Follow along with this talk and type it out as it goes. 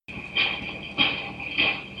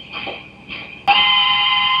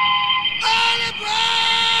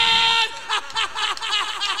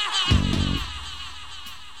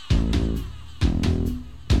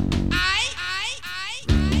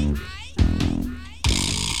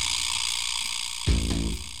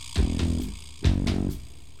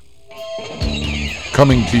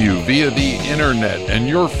Coming to you via the internet and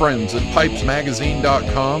your friends at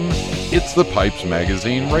PipesMagazine.com, it's the Pipes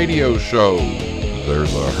Magazine Radio Show.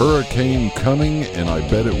 There's a hurricane coming, and I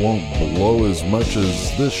bet it won't blow as much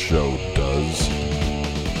as this show does.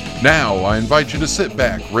 Now, I invite you to sit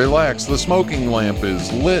back, relax, the smoking lamp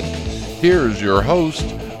is lit. Here's your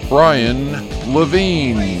host, Brian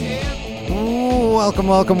Levine.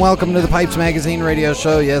 Welcome to the Pipes Magazine Radio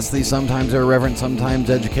Show. Yes, the sometimes irreverent,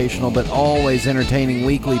 sometimes educational, but always entertaining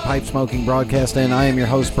weekly pipe smoking broadcast. And I am your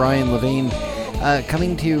host, Brian Levine.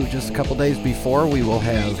 Coming to you just a couple days before we will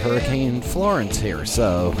have Hurricane Florence here.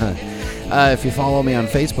 So if you follow me on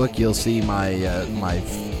Facebook, you'll see my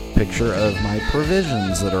picture of my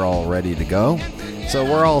provisions that are all ready to go. So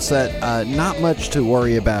we're all set. Not much to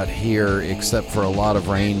worry about here except for a lot of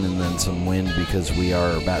rain and then some wind because we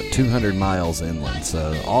are about 200 miles inland.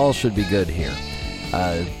 So all should be good here.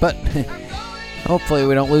 But hopefully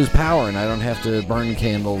we don't lose power and I don't have to burn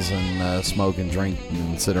candles and smoke and drink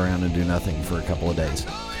and sit around and do nothing for a couple of days.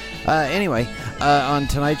 Anyway, on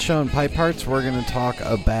tonight's show in Pipe Parts, we're going to talk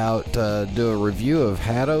about, do a review of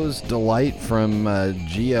Haddo's Delight from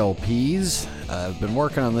GLPs. I've been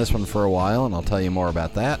working on this one for a while, and I'll tell you more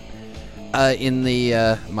about that.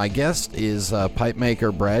 My guest is pipe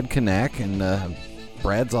maker Brad Knaack, and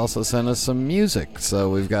Brad's also sent us some music. So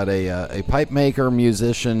we've got a pipe maker,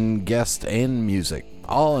 musician, guest, and music,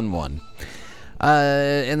 all in one.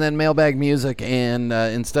 And then mailbag music, and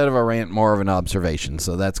instead of a rant, more of an observation.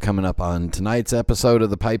 So that's coming up on tonight's episode of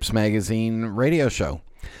the Pipes Magazine Radio Show.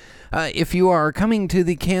 If you are coming to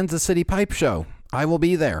the Kansas City Pipe Show, I will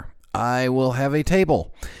be there. I will have a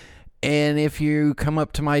table. And if you come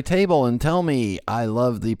up to my table and tell me I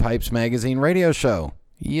love the Pipes Magazine Radio Show,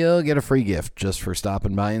 you'll get a free gift just for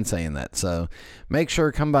stopping by and saying that. So make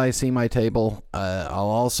sure, come by, see my table. I'll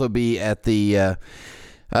also be at the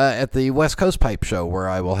West Coast Pipe Show, where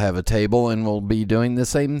I will have a table and we'll be doing the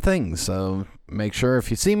same thing. So make sure if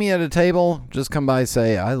you see me at a table, just come by and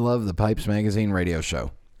say, I love the Pipes Magazine Radio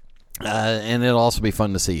Show. And it'll also be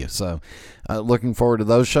fun to see you. So looking forward to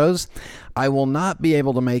those shows. I will not be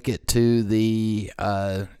able to make it to the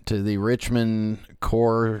Richmond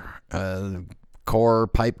core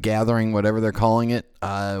pipe gathering, whatever they're calling it.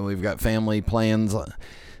 We've got family plans.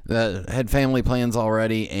 Had family plans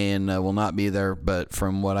already and will not be there, but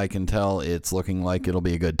from what I can tell, it's looking like it'll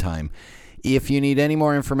be a good time. If you need any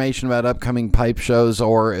more information about upcoming pipe shows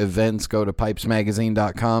or events, go to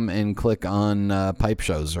PipesMagazine.com and click on pipe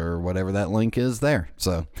shows or whatever that link is there.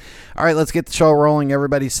 So, all right, let's get the show rolling.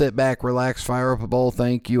 Everybody sit back, relax, fire up a bowl.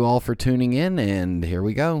 Thank you all for tuning in, and here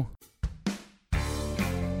we go.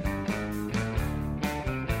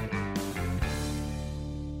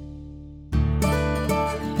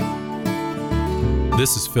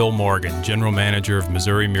 This is Phil Morgan, General Manager of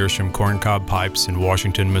Missouri Meerschaum Corncob Pipes in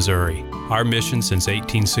Washington, Missouri. Our mission since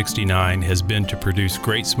 1869 has been to produce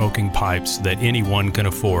great smoking pipes that anyone can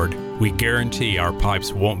afford. We guarantee our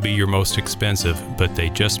pipes won't be your most expensive, but they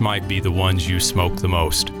just might be the ones you smoke the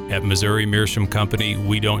most. At Missouri Meerschaum Company,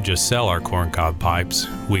 we don't just sell our corncob pipes,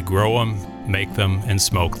 we grow them, make them, and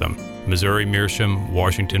smoke them. Missouri Meerschaum,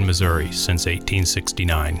 Washington, Missouri, since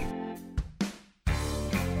 1869.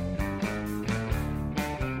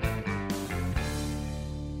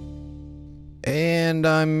 And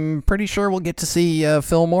I'm pretty sure we'll get to see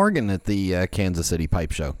Phil Morgan at the Kansas City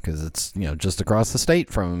Pipe Show, because it's just across the state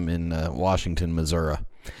from him in Washington, Missouri.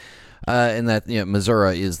 And that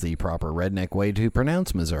Missouri is the proper redneck way to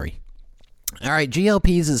pronounce Missouri. All right,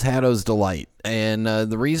 GLP's is Haddo's Delight, and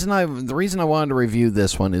the reason I wanted to review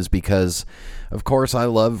this one is because, of course, I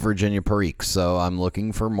love Virginia Periques, so I'm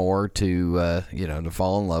looking for more to to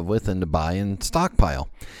fall in love with and to buy and stockpile.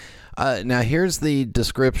 Now, here's the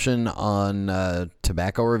description on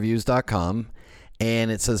tobaccoreviews.com, and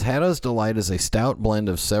it says, Haddo's Delight is a stout blend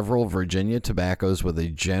of several Virginia tobaccos with a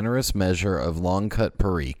generous measure of long-cut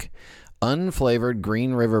Perique, unflavored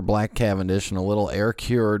Green River Black Cavendish, and a little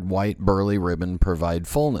air-cured white burley ribbon provide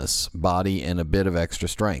fullness, body, and a bit of extra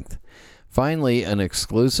strength. Finally, an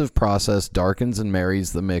exclusive process darkens and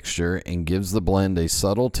marries the mixture and gives the blend a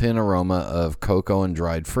subtle tin aroma of cocoa and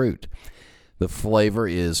dried fruit. The flavor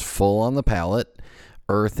is full on the palate,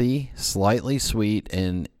 earthy, slightly sweet,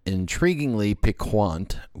 and intriguingly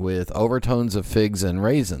piquant with overtones of figs and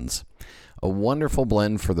raisins. A wonderful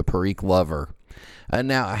blend for the Perique lover.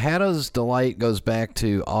 Now, Haddo's Delight goes back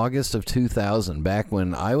to August of 2000, back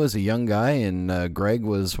when I was a young guy and Greg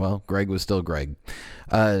was still Greg.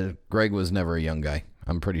 Greg was never a young guy,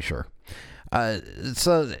 I'm pretty sure.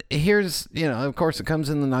 So here's, of course it comes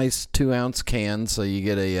in the nice 2-ounce can, so you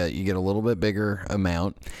get a little bit bigger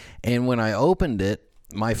amount. And when I opened it,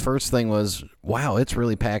 my first thing was, wow, it's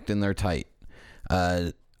really packed in there tight.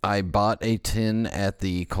 I bought a tin at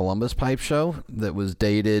the Columbus Pipe Show that was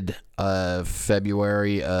dated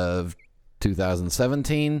February of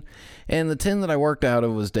 2017, and the tin that I worked out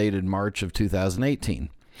of was dated March of 2018.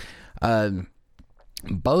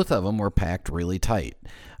 Both of them were packed really tight.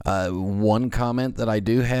 One comment that I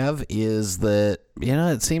do have is that,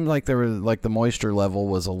 it seemed like the moisture level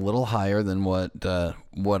was a little higher than what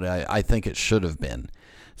I think it should have been.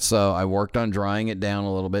 So I worked on drying it down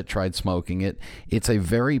a little bit, tried smoking it. It's a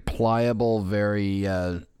very pliable, very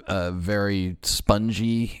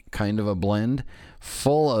spongy kind of a blend,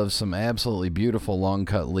 full of some absolutely beautiful long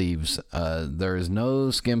cut leaves. There is no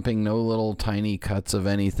skimping, no little tiny cuts of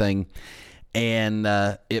anything. And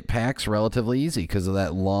it packs relatively easy because of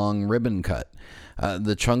that long ribbon cut.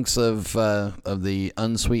 The chunks of the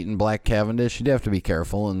unsweetened black Cavendish, you'd have to be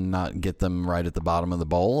careful and not get them right at the bottom of the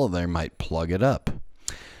bowl, or they might plug it up.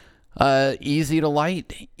 Easy to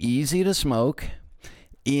light, easy to smoke.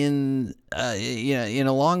 Along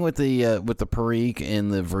with the Perique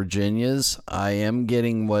and the Virginias, I am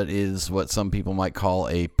getting what some people might call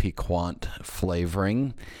a piquant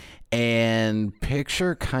flavoring, and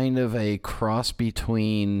picture kind of a cross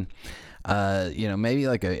between, maybe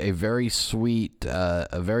like a very sweet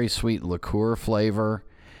liqueur flavor,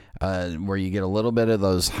 where you get a little bit of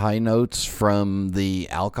those high notes from the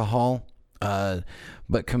alcohol.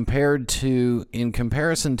 But in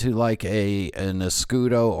comparison to like an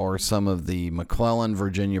Escudo or some of the McClellan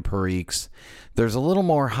Virginia Periques, there's a little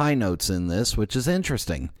more high notes in this, which is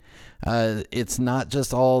interesting. It's not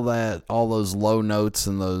just all those low notes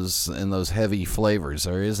and those heavy flavors.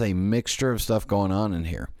 There is a mixture of stuff going on in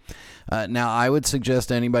here. Now, I would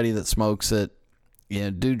suggest anybody that smokes it,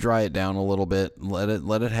 do dry it down a little bit. Let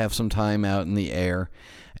it have some time out in the air,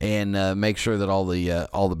 and make sure that all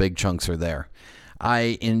the big chunks are there.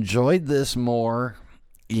 I enjoyed this more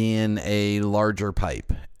in a larger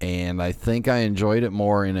pipe, and I think I enjoyed it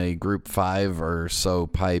more in a Group 5 or so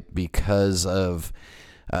pipe because of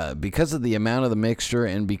the amount of the mixture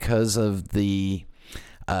and because of the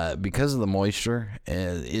moisture.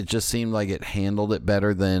 It just seemed like it handled it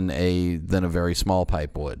better than a very small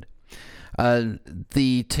pipe would.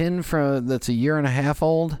 The tin that's a year and a half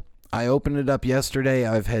old, I opened it up yesterday.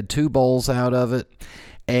 I've had 2 bowls out of it.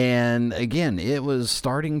 And again, it was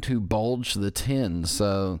starting to bulge the tin,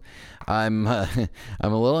 so I'm a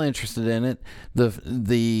little interested in it.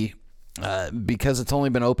 Because it's only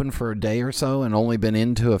been open for a day or so and only been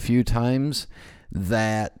into a few times,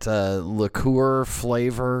 that liqueur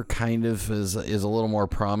flavor kind of is a little more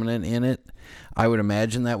prominent in it. I would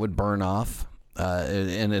imagine that would burn off,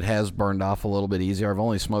 and it has burned off a little bit easier. I've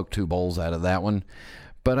only smoked 2 bowls out of that one.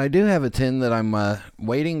 But I do have a tin that I'm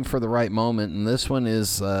waiting for the right moment, and this one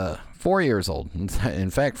is 4 years old.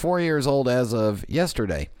 In fact, 4 years old as of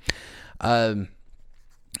yesterday. And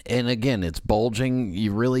again, it's bulging.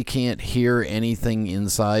 You really can't hear anything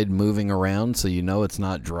inside moving around, so you know it's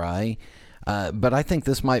not dry. But I think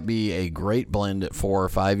this might be a great blend at 4 or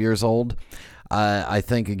 5 years old. I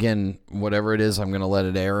think, again, whatever it is, I'm going to let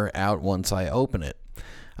it air out once I open it.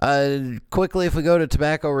 Quickly, if we go to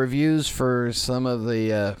tobacco reviews for some of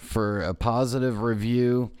for a positive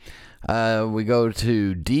review, we go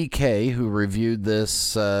to DK, who reviewed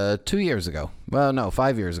this 2 years ago. Well, no,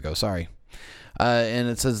 5 years ago, sorry. And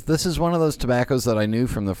it says, "This is one of those tobaccos that I knew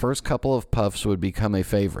from the first couple of puffs would become a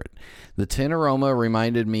favorite. The tin aroma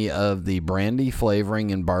reminded me of the brandy flavoring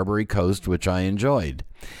in Barbary Coast, which I enjoyed.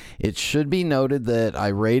 It should be noted that I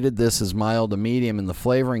rated this as mild to medium in the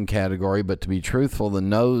flavoring category, but to be truthful, the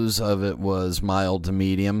nose of it was mild to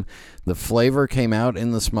medium. The flavor came out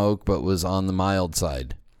in the smoke, but was on the mild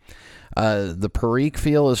side. The Perique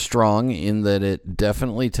feel is strong in that it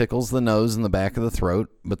definitely tickles the nose and the back of the throat,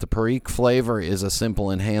 but the Perique flavor is a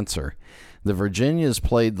simple enhancer. The Virginias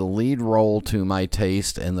played the lead role to my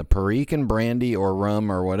taste, and the Perique and brandy or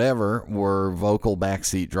rum or whatever were vocal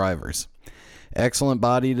backseat drivers. Excellent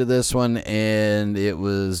body to this one, and it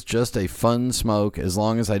was just a fun smoke as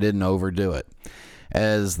long as I didn't overdo it,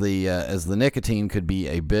 as the nicotine could be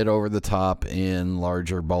a bit over the top in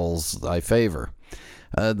larger bowls I favor.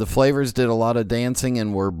 The flavors did a lot of dancing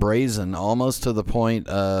and were brazen, almost to the point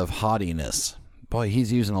of haughtiness." Boy,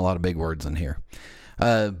 he's using a lot of big words in here.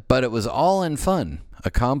 But it was all in fun. A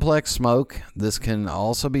complex smoke. This can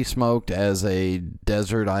also be smoked as a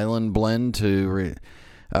desert island blend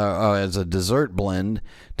as a dessert blend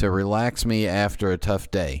to relax me after a tough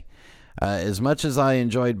day. As much as I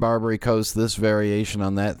enjoyed Barbary Coast, this variation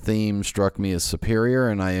on that theme struck me as superior,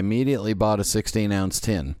 and I immediately bought a 16-ounce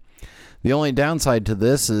tin. The only downside to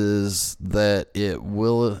this is that it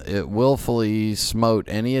willfully smote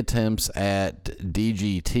any attempts at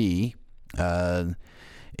DGT.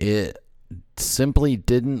 It simply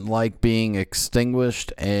didn't like being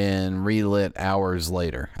extinguished and relit hours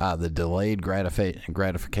later. The delayed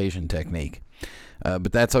gratification technique.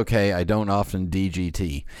 But that's okay. I don't often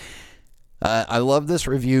DGT. I love this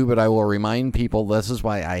review, but I will remind people this is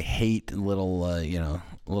why I hate little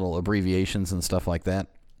abbreviations and stuff like that.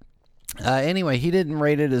 Anyway, he didn't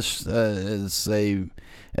rate it as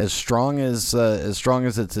strong as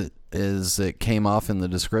it came off in the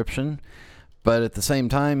description. But at the same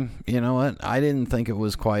time, you know what? I didn't think it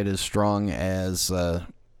was quite as strong as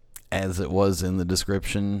it was in the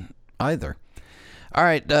description either. All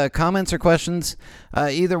right, comments or questions?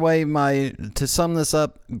 Either way, to sum this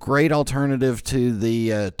up, great alternative to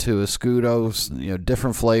a Scudo,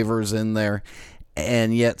 different flavors in there,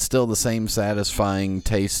 and yet still the same satisfying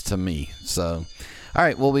taste to me. So, all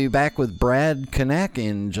right, we'll be back with Brad Knaack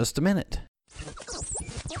in just a minute.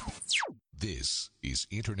 This is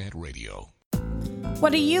Internet Radio.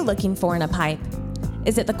 What are you looking for in a pipe?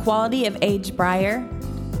 Is it the quality of aged briar?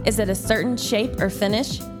 Is it a certain shape or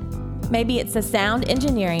finish? Maybe it's the sound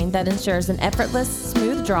engineering that ensures an effortless,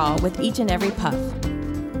 smooth draw with each and every puff.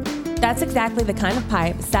 That's exactly the kind of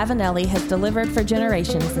pipe Savinelli has delivered for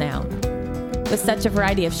generations now. With such a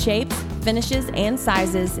variety of shapes, finishes, and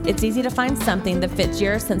sizes, it's easy to find something that fits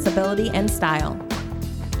your sensibility and style.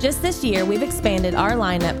 Just this year, we've expanded our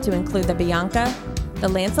lineup to include the Bianca, the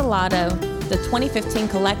Lanceolato, the 2015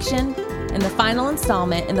 collection, and the final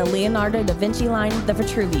installment in the Leonardo da Vinci line, the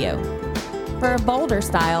Vitruvio. For a bolder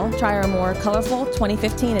style, try our more colorful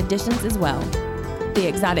 2015 editions as well. The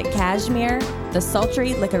exotic cashmere, the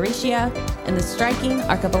sultry licoricia, and the striking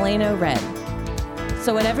arcobaleno red.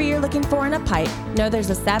 So whatever you're looking for in a pipe, know there's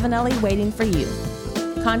a Savinelli waiting for you.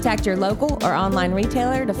 Contact your local or online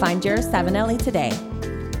retailer to find your Savinelli today.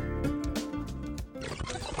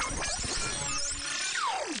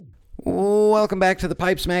 Welcome back to the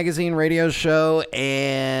Pipes Magazine radio show,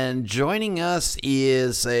 and joining us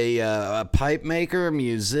is a pipe maker,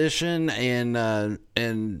 musician, and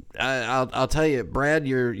I'll tell you, Brad,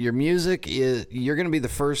 your music you're going to be the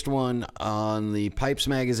first one on the Pipes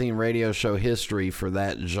Magazine radio show history for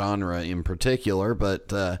that genre in particular,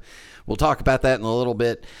 but we'll talk about that in a little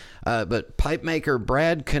bit. But pipe maker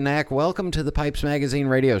Brad Knaack, welcome to the Pipes Magazine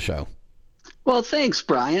radio show. Well, thanks,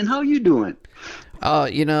 Brian. How you doing?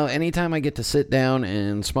 Anytime I get to sit down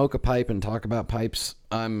and smoke a pipe and talk about pipes,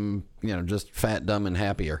 I'm, just fat, dumb, and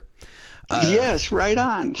happier. Yes, right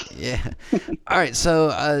on. Yeah. All right.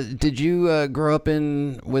 So, did you grow up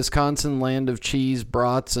in Wisconsin, land of cheese,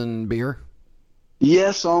 brats, and beer?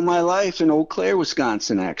 Yes, all my life in Eau Claire,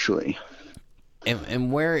 Wisconsin, actually.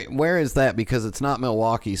 And where is that? Because it's not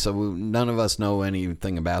Milwaukee, so none of us know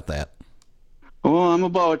anything about that. Oh, I'm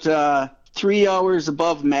about 3 hours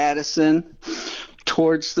above Madison,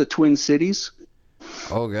 towards the Twin Cities.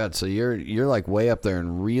 Oh God! So you're like way up there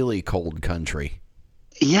in really cold country.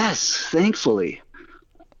 Yes, thankfully.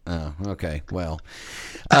 Oh, okay. Well,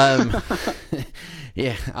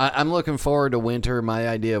 yeah, I'm looking forward to winter. My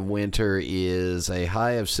idea of winter is a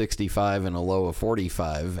high of 65 and a low of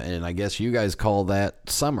 45, and I guess you guys call that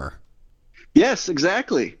summer. Yes,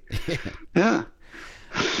 exactly. Yeah.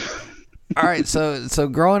 All right, so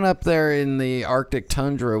growing up there in the Arctic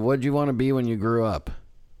tundra, what did you want to be when you grew up?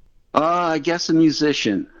 I guess a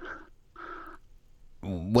musician.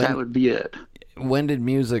 That would be it. When did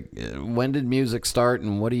music start,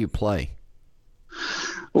 and what do you play?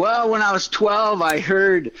 Well, when I was 12, I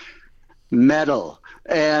heard metal,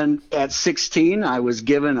 and at 16, I was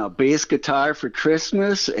given a bass guitar for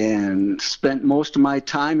Christmas and spent most of my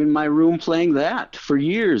time in my room playing that for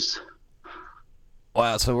years.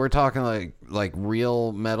 Wow, so we're talking like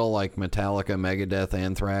real metal, like Metallica, Megadeth,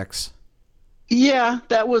 Anthrax? Yeah,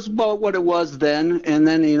 that was about what it was then, and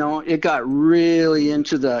then, it got really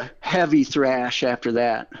into the heavy thrash after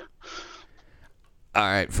that. All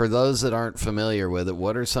right, for those that aren't familiar with it,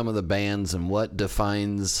 what are some of the bands and what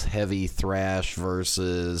defines heavy thrash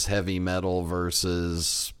versus heavy metal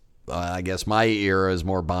versus... I guess my era is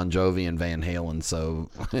more Bon Jovi and Van Halen, so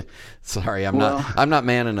sorry, I'm not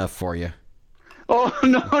man enough for you. Oh,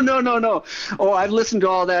 no. Oh, I've listened to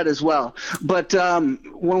all that as well. But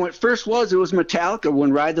when it first was, it was Metallica.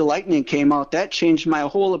 When Ride the Lightning came out, that changed my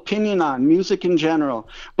whole opinion on music in general.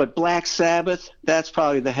 But Black Sabbath, that's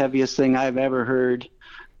probably the heaviest thing I've ever heard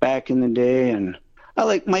back in the day. And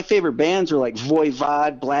my favorite bands are like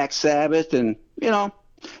Voivod, Black Sabbath, and,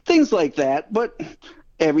 things like that. But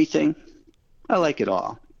everything, I like it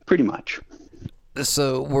all, pretty much.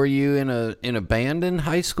 So were you in a band in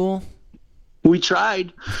high school? We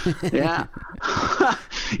tried. Yeah.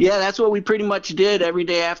 Yeah, that's what we pretty much did every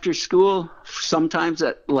day after school, sometimes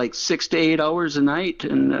at like 6 to 8 hours a night,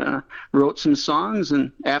 and wrote some songs.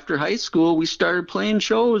 And after high school, we started playing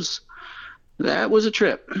shows. That was a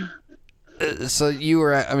trip. So you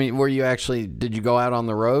were, I mean, did you go out on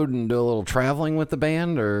the road and do a little traveling with the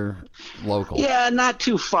band, or local? Yeah, not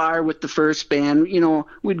too far with the first band. You know,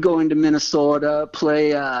 we'd go into Minnesota,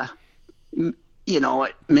 play, you know,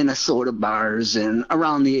 at Minnesota bars and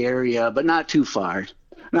around the area, but not too far.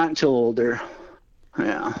 Not until older.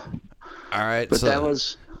 Yeah. All right. But that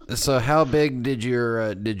was. So how big did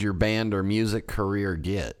your band or music career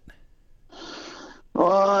get?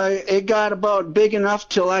 Well, it got about big enough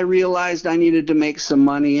till I realized I needed to make some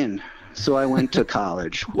money, and so I went to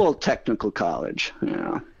college. Well, technical college.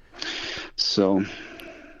 Yeah. So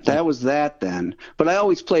that was that then. But I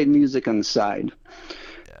always played music on the side.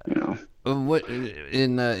 You know. What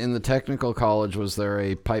in the technical college, was there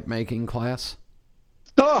a pipe making class?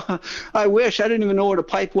 Oh, I wish. I didn't even know what a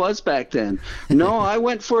pipe was back then. No, I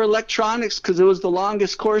went for electronics because it was the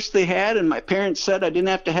longest course they had, and my parents said I didn't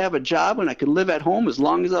have to have a job and I could live at home as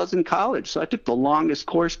long as I was in college. So I took the longest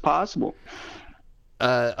course possible.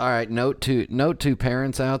 All right, note to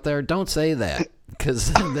parents out there, don't say that,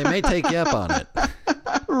 because they may take you up on it.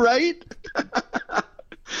 Right?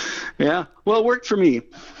 Yeah. Well, it worked for me.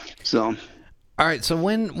 So, all right. So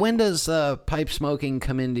when does pipe smoking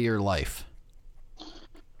come into your life?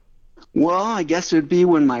 Well, I guess it would be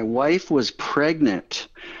when my wife was pregnant.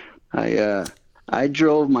 I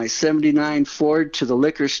drove my '79 Ford to the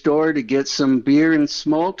liquor store to get some beer and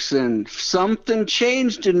smokes, and something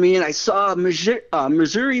changed in me, and I saw a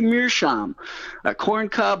Missouri Meerschaum, a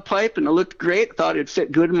corncob pipe, and it looked great. Thought it'd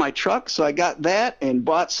fit good in my truck, so I got that and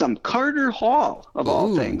bought some Carter Hall, of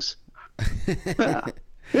all things. Yeah.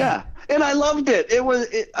 Yeah, and I loved it.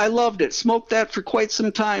 I loved it. Smoked that for quite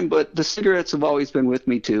some time, but the cigarettes have always been with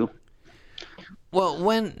me too. Well,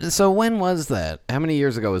 when was that? How many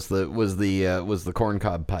years ago was the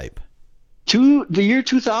corncob pipe? The year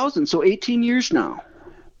 2000, so 18 years now.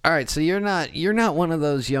 All right, so you're not one of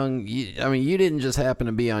those young. I mean, you didn't just happen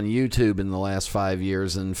to be on YouTube in the last 5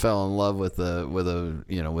 years and fell in love with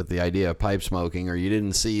the idea of pipe smoking, or you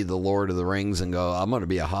didn't see The Lord of the Rings and go, I'm going to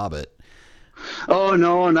be a hobbit. Oh,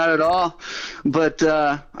 no, not at all. But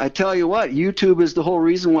I tell you what, YouTube is the whole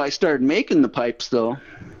reason why I started making the pipes, though.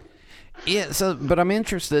 Yeah, but I'm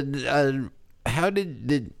interested. How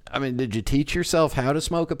did you teach yourself how to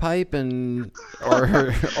smoke a pipe,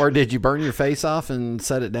 or did you burn your face off and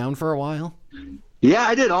set it down for a while? Yeah,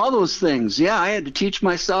 I did all those things. Yeah, I had to teach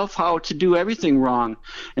myself how to do everything wrong.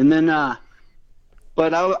 And then,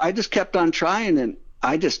 but I just kept on trying, and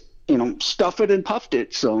I just, stuff it and puffed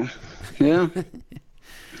it. So, yeah.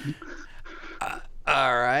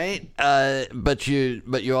 All right. But you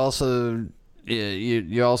also,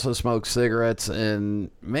 you also smoke cigarettes, and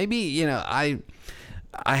maybe, I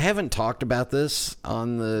haven't talked about this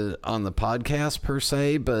on the podcast per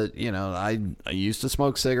se, but I used to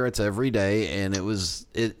smoke cigarettes every day, and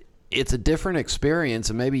it's a different experience,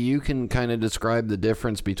 and maybe you can kind of describe the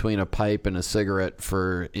difference between a pipe and a cigarette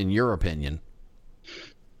in your opinion.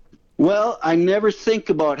 Well, I never think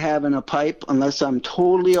about having a pipe unless I'm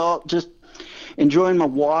totally just enjoying my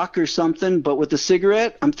walk or something, but with a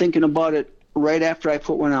cigarette, I'm thinking about it right after I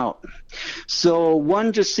put one out. So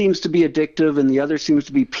one just seems to be addictive, and the other seems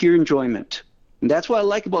to be pure enjoyment. And that's what I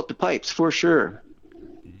like about the pipes, for sure.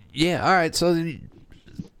 Yeah, all right. So it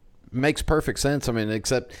makes perfect sense. I mean,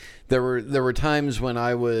 except there were times when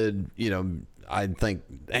I would, I'd think,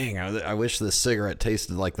 dang, I wish this cigarette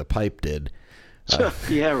tasted like the pipe did.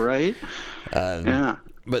 Yeah, right? Yeah.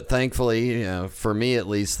 But thankfully, for me at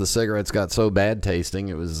least, the cigarettes got so bad tasting,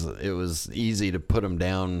 it was easy to put them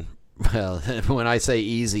down. Well, when I say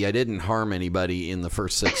easy, I didn't harm anybody in the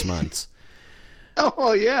first 6 months.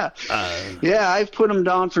 Oh, yeah. Yeah, I've put them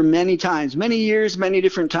down for many times, many years, many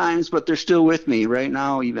different times, but they're still with me right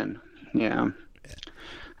now even. Yeah.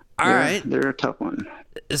 All right. They're a tough one.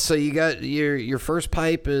 So you got your first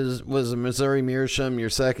pipe was a Missouri Meerschaum.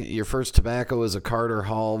 Your first tobacco was a Carter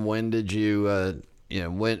Hall. When did you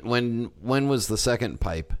when was the second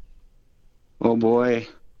pipe? Oh boy,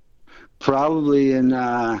 probably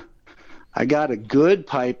I got a good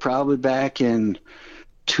pipe probably back in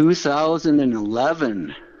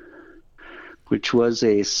 2011, which was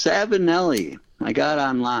a Savinelli I got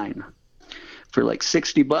online for like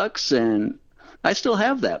 $60, and I still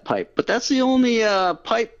have that pipe, but that's the only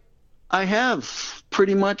pipe I have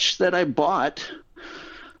pretty much that I bought.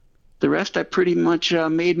 The rest I pretty much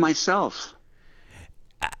made myself.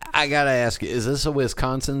 I gotta ask you, is this a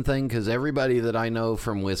Wisconsin thing? Because everybody that I know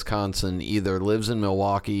from Wisconsin either lives in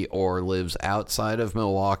Milwaukee or lives outside of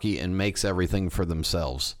Milwaukee and makes everything for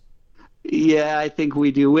themselves. Yeah, I think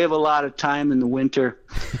we do. We have a lot of time in the winter.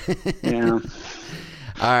 Yeah.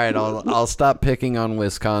 All right, I'll stop picking on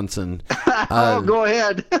Wisconsin. Go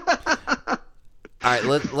ahead. All right,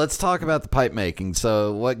 let's talk about the pipe making.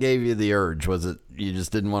 So what gave you the urge? Was it you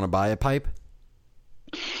just didn't want to buy a pipe?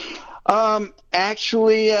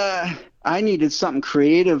 Actually, I needed something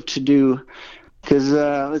creative to do because,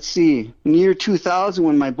 let's see, in the year 2000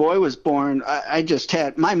 when my boy was born, I just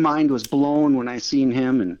had, my mind was blown when I seen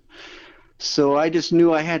him. And so I just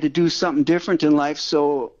knew I had to do something different in life.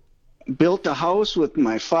 So built a house with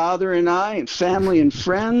my father and I and family and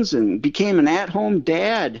friends and became an at-home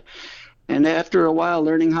dad. And after a while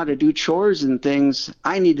learning how to do chores and things,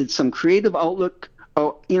 I needed some creative outlook,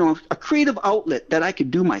 a creative outlet that I could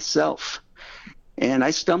do myself. And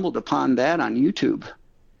I stumbled upon that on YouTube.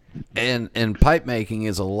 And pipe making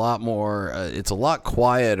is a lot more, it's a lot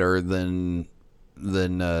quieter than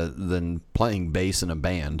playing bass in a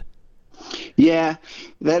band. Yeah,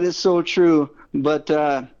 that is so true. But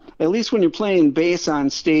at least when you're playing bass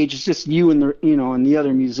on stage, it's just you and the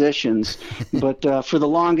other musicians. But for the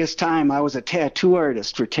longest time, I was a tattoo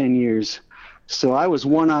artist for 10 years. So I was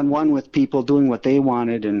one-on-one with people doing what they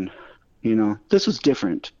wanted, and this was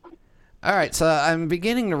different. All right, so I'm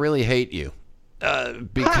beginning to really hate you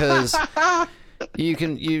because you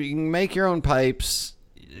can make your own pipes.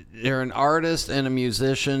 You're an artist and a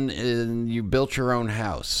musician, and you built your own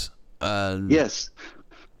house. Yes.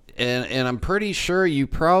 And I'm pretty sure you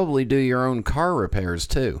probably do your own car repairs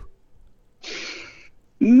too.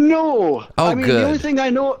 No. Oh, I mean, good. the only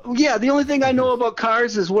thing I know about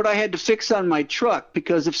cars is what I had to fix on my truck,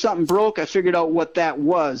 because if something broke, I figured out what that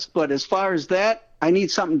was. But as far as that, I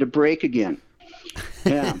need something to break again.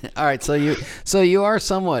 Yeah. All right, so you are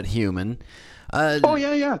somewhat human. Oh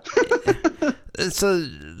yeah. So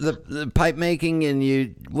the pipe making,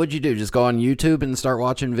 and what'd you do? Just go on YouTube and start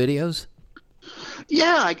watching videos?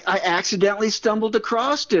 Yeah, I accidentally stumbled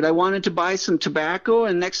across it. I wanted to buy some tobacco,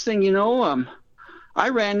 and next thing you know, I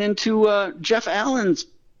ran into Jeff Allen's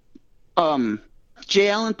J.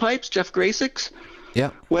 Allen Pipes, Jeff Gracek's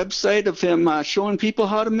website of him showing people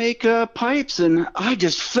how to make pipes, and I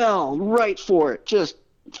just fell right for it, just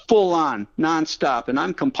full on, nonstop. And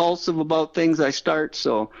I'm compulsive about things I start,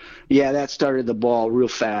 so yeah, that started the ball real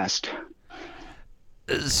fast.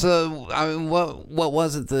 So, I mean, what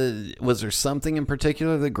was it? Was there something in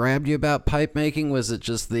particular that grabbed you about pipe making? Was it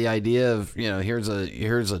just the idea of, here's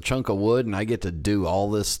a chunk of wood and I get to do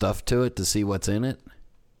all this stuff to it to see what's in it?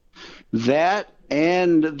 That,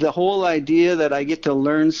 and the whole idea that I get to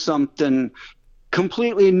learn something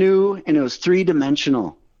completely new, and it was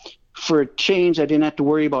three-dimensional. For a change, I didn't have to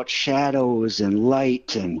worry about shadows and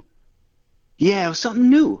light, and yeah, it was something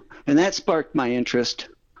new, and that sparked my interest.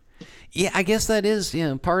 Yeah, I guess that is,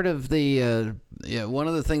 part of the, one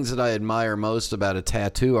of the things that I admire most about a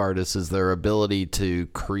tattoo artist is their ability to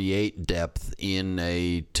create depth in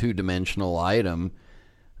a two-dimensional item.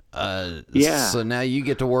 So now you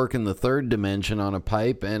get to work in the third dimension on a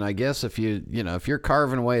pipe, and I guess if you're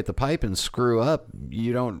carving away at the pipe and screw up,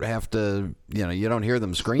 you don't have to, you don't hear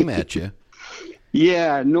them scream at you.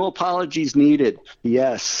 Yeah, no apologies needed.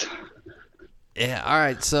 Yes. Yeah. All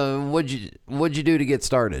right. So what'd you do to get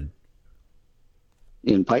started?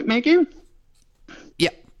 In pipe making?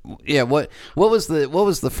 Yeah. What was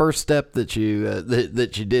the first step that you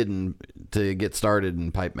that you did to get started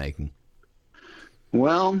in pipe making?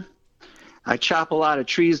 Well, I chop a lot of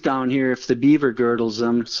trees down here if the beaver girdles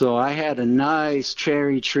them. So I had a nice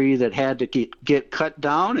cherry tree that had to get cut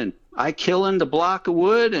down, and I killened a block of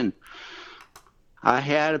wood, and I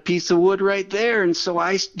had a piece of wood right there. And so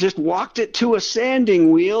I just walked it to a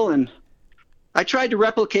sanding wheel, and I tried to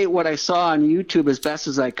replicate what I saw on YouTube as best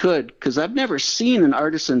as I could, because I've never seen an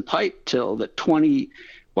artisan pipe till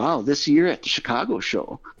this year at the Chicago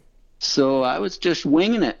show. So I was just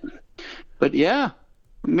winging it. But yeah,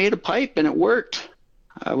 I made a pipe and it worked.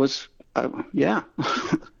 Yeah.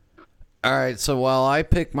 All right, so while I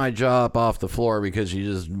pick my jaw up off the floor because you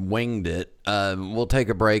just winged it, we'll take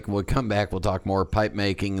a break. We'll come back. We'll talk more pipe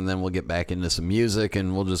making, and then we'll get back into some music,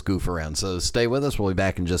 and we'll just goof around. So stay with us. We'll be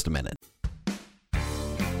back in just a minute.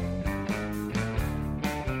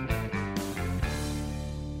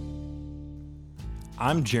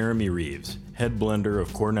 I'm Jeremy Reeves, head blender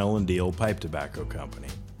of Cornell & Deal Pipe Tobacco Company.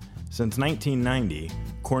 Since 1990,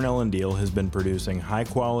 Cornell & Deal has been producing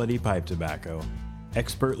high-quality pipe tobacco,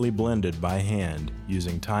 expertly blended by hand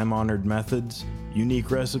using time-honored methods, unique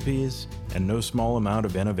recipes, and no small amount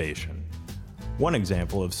of innovation. One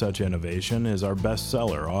example of such innovation is our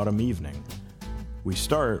bestseller, Autumn Evening. We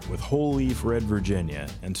start with whole leaf red Virginia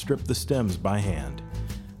and strip the stems by hand.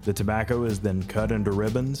 The tobacco is then cut into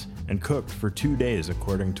ribbons and cooked for 2 days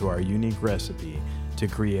according to our unique recipe to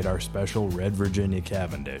create our special red Virginia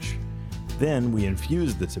Cavendish. Then we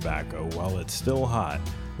infuse the tobacco while it's still hot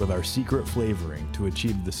with our secret flavoring to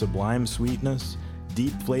achieve the sublime sweetness,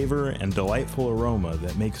 deep flavor, and delightful aroma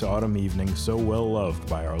that makes Autumn Evening so well loved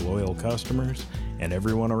by our loyal customers and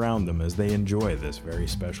everyone around them as they enjoy this very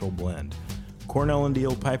special blend. Cornell &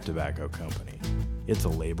 Diehl Pipe Tobacco Company. It's a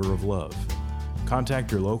labor of love.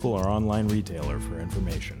 Contact your local or online retailer for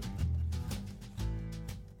information.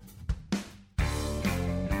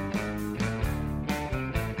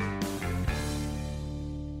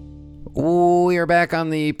 We are back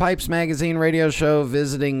on the Pipes Magazine radio show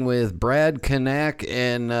visiting with Brad Knaack.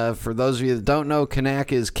 And for those of you that don't know,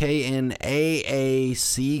 Knaack is Knaack.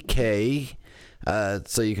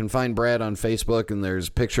 So you can find Brad on Facebook, and there's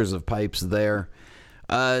pictures of pipes there.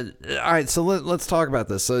 All right, so let's talk about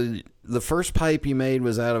this. So the first pipe you made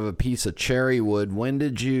was out of a piece of cherry wood. When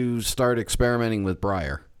did you start experimenting with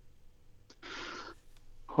briar?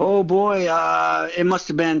 Oh boy, it must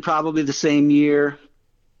have been probably the same year,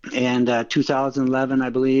 and 2011, I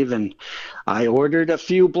believe. And I ordered a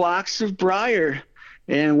few blocks of briar,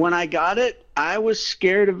 and when I got it, I was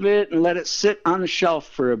scared of it and let it sit on the shelf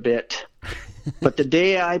for a bit. But the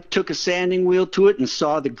day I took a sanding wheel to it and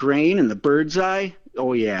saw the grain and the bird's eye,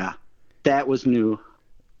 oh yeah, that was new.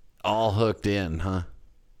 All hooked in, huh?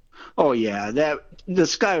 Oh yeah, the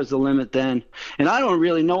sky was the limit then. And I don't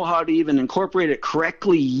really know how to even incorporate it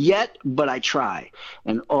correctly yet, but I try.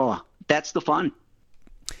 And oh, that's the fun.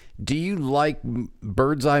 Do you like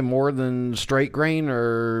bird's eye more than straight grain,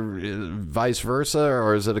 or vice versa,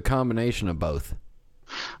 or is it a combination of both?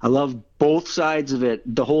 I love both sides of it,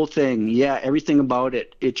 the whole thing. Yeah, everything about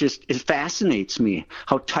it. It fascinates me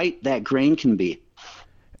how tight that grain can be.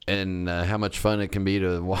 And how much fun it can be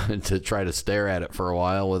to try to stare at it for a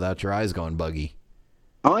while without your eyes going buggy.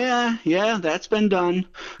 Oh yeah, that's been done.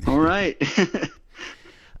 All right.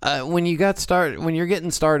 When you're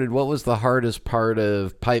getting started, what was the hardest part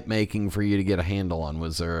of pipe making for you to get a handle on?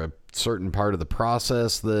 Was there a certain part of the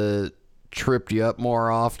process that tripped you up more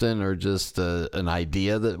often, or just an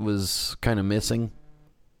idea that was kind of missing?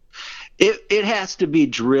 It has to be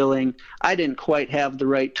drilling. I didn't quite have the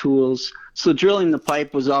right tools, so drilling the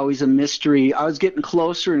pipe was always a mystery. I was getting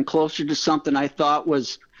closer and closer to something I thought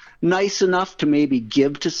was nice enough to maybe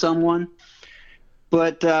give to someone.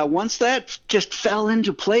 But once that just fell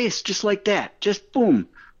into place, just like that, just boom,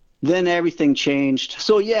 then everything changed.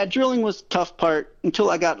 So yeah, drilling was the tough part until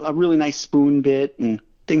I got a really nice spoon bit and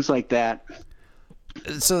things like that.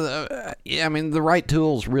 So, yeah, I mean, the right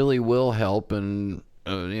tools really will help. And,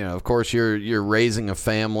 of course, you're raising a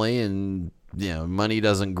family, and, money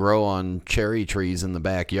doesn't grow on cherry trees in the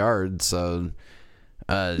backyard. So,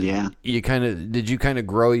 yeah. Did you kind of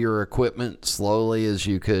grow your equipment slowly as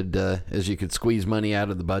you could squeeze money out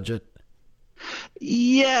of the budget?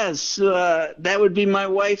 Yes, that would be my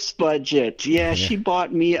wife's budget. Yeah, she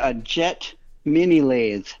bought me a jet mini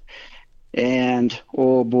lathe. And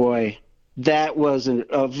oh boy, that was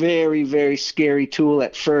a very, very scary tool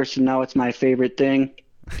at first, and now it's my favorite thing.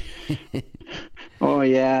 Oh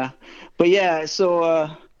yeah. But yeah,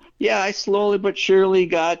 so I slowly but surely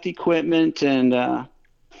got the equipment, and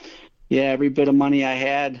every bit of money I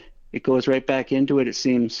had, it goes right back into it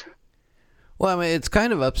seems. Well, I mean, it's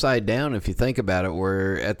kind of upside down if you think about it,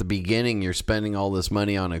 where at the beginning you're spending all this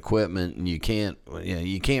money on equipment, and you can't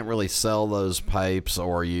really sell those pipes,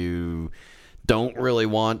 or you don't really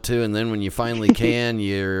want to, and then when you finally can,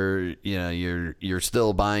 you're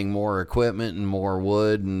still buying more equipment and more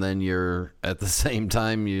wood, and then you're at the same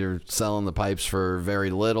time you're selling the pipes for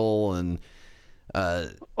very little, and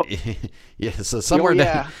so somewhere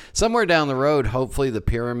down the road, hopefully the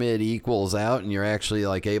pyramid equals out, and you're actually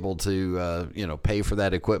able to pay for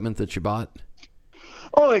that equipment that you bought.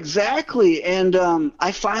 Oh, exactly. And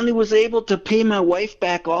I finally was able to pay my wife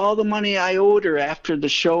back all the money I owed her after the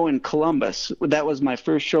show in Columbus. That was my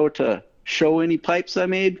first show to show any pipes I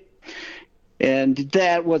made. And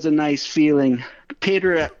that was a nice feeling. Paid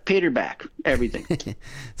her back, everything.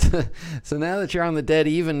 So now that you're on the dead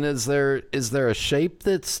even, is there a shape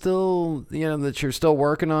that's still, that you're still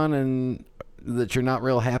working on and that you're not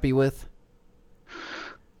real happy with?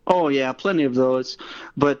 Oh yeah, plenty of those.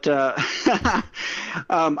 But I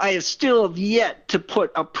still have yet to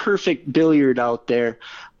put a perfect billiard out there.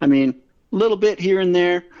 I mean, a little bit here and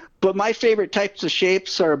there. But my favorite types of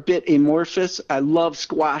shapes are a bit amorphous. I love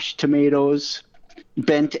squash tomatoes,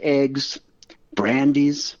 bent eggs,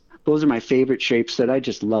 brandies. Those are my favorite shapes that I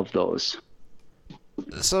just love those.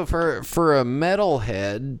 So for a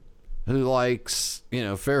metalhead who likes,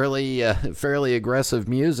 fairly aggressive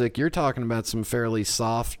music, you're talking about some fairly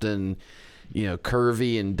soft and,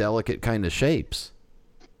 curvy and delicate kind of shapes.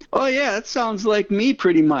 Oh yeah, that sounds like me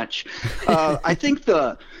pretty much. I think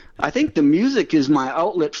the music is my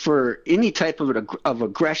outlet for any type of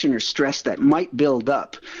aggression or stress that might build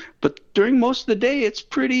up. But during most of the day, it's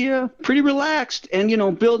pretty relaxed.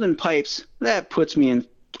 And building pipes, that puts me in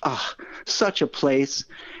such a place.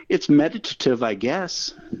 It's meditative, I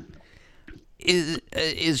guess.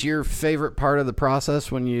 Is your favorite part of the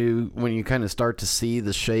process when you kind of start to see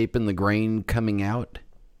the shape and the grain coming out?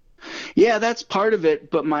 Yeah, that's part of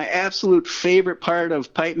it. But my absolute favorite part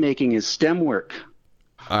of pipe making is stem work.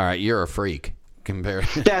 All right, you're a freak.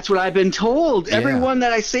 That's what I've been told. Yeah. Everyone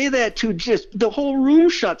that I say that to, just the whole room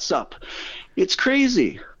shuts up. It's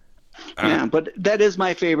crazy. Yeah, but that is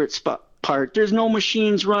my favorite part. There's no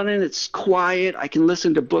machines running. It's quiet. I can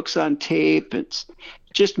listen to books on tape. It's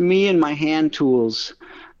just me and my hand tools.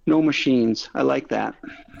 No machines. I like that.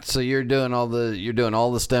 So you're doing all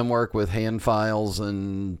the stem work with hand files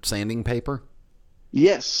and sanding paper?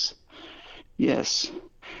 Yes.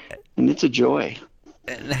 And it's a joy.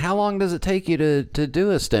 And how long does it take you to do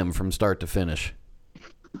a stem from start to finish?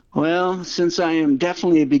 Well, since I am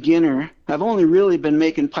definitely a beginner, I've only really been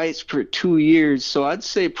making pipes for 2 years, so I'd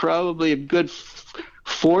say probably a good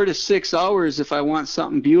 4 to 6 hours if I want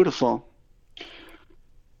something beautiful.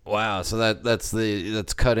 Wow, so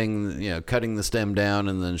that's cutting the stem down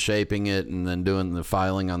and then shaping it and then doing the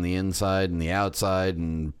filing on the inside and the outside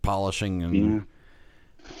and polishing and. Yeah.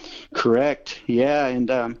 Correct. Yeah, and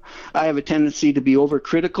I have a tendency to be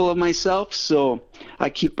overcritical of myself, so I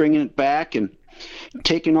keep bringing it back and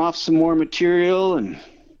taking off some more material and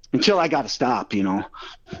until I got to stop. Yeah,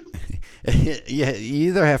 you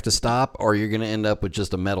either have to stop or you're going to end up with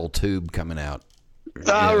just a metal tube coming out.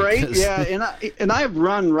 Right. Yeah, and I've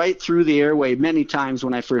run right through the airway many times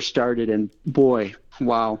when I first started, and boy,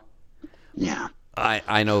 wow. Yeah.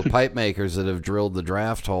 I know pipe makers that have drilled the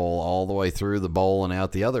draft hole all the way through the bowl and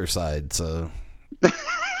out the other side. So,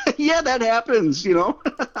 yeah, that happens.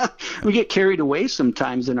 We get carried away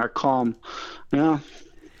sometimes in our calm. Yeah.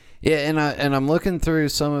 Yeah, and I'm looking through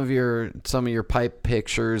some of your pipe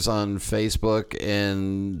pictures on Facebook,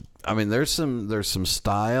 and I mean there's some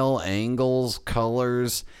style, angles,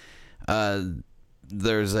 colors.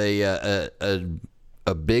 There's a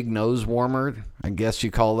big nose warmer. I guess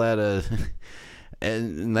you call that a.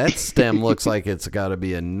 And that stem looks like it's got to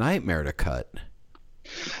be a nightmare to cut.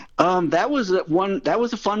 That was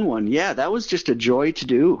a fun one. Yeah, that was just a joy to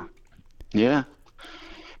do. Yeah.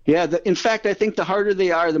 In fact, I think the harder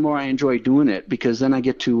they are, the more I enjoy doing it, because then I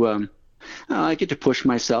get to push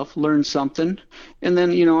myself, learn something, and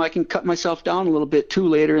then I can cut myself down a little bit too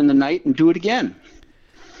later in the night and do it again.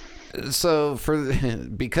 So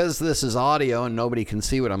because this is audio and nobody can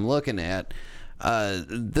see what I'm looking at.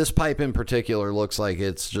 This pipe in particular looks like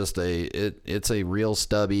it's just it's a real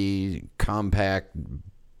stubby, compact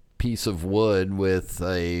piece of wood with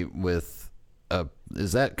a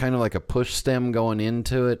is that kind of like a push stem going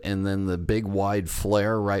into it and then the big wide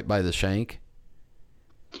flare right by the shank?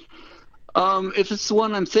 If it's the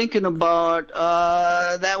one I'm thinking about,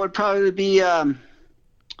 that would probably be an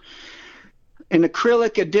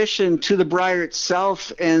acrylic addition to the briar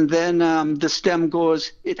itself, and then the stem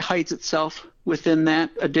it hides itself within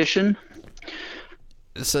that addition.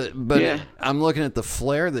 So, but yeah. I'm looking at the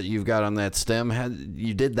flare that you've got on that stem.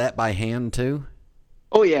 You did that by hand too?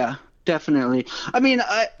 Oh yeah, definitely. I mean,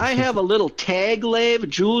 I have a little tag lathe, a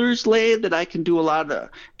jeweler's lathe that I can do a lot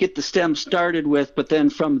of get the stem started with, but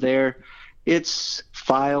then from there, it's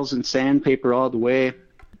files and sandpaper all the way.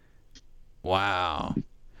 Wow.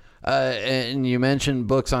 And you mentioned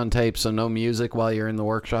books on tape, so no music while you're in the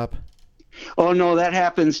workshop? Oh no, that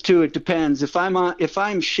happens too. It depends. If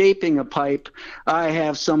I'm shaping a pipe, I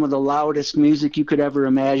have some of the loudest music you could ever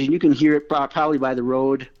imagine. You can hear it probably by the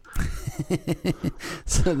road.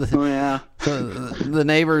 So the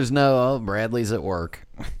neighbors know, Bradley's at work.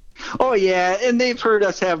 Oh yeah, and they've heard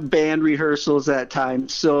us have band rehearsals at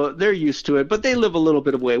times, so they're used to it. But they live a little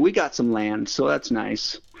bit away. We got some land, so that's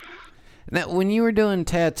nice. Now, when you were doing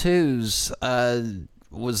tattoos,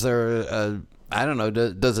 was there I don't know,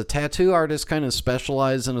 does a tattoo artist kind of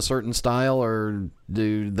specialize in a certain style, or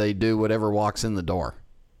do they do whatever walks in the door?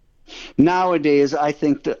 Nowadays, I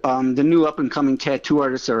think the new up-and-coming tattoo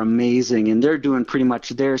artists are amazing, and they're doing pretty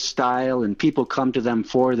much their style, and people come to them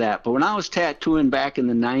for that. But when I was tattooing back in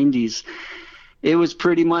the 90s, it was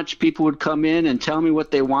pretty much people would come in and tell me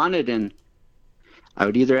what they wanted, and I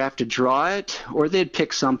would either have to draw it or they'd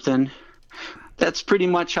pick something. That's pretty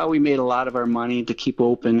much how we made a lot of our money, to keep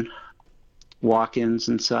open walk-ins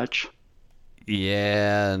and such.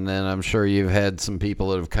 Yeah, and then I'm sure you've had some people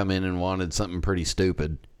that have come in and wanted something pretty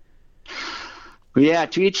stupid. Yeah,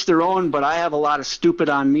 to each their own, but I have a lot of stupid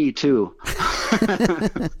on me too.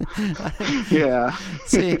 Yeah.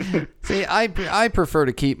 See, I prefer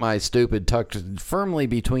to keep my stupid tucked firmly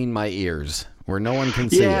between my ears, where no one can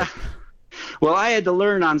see it. Well, I had to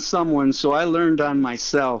learn on someone, so I learned on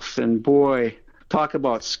myself, and boy, talk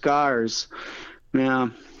about scars. Yeah.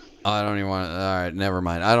 I don't even want to. All right, never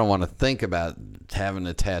mind. I don't want to think about having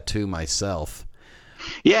a tattoo myself.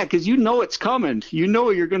 Yeah, because you know it's coming. You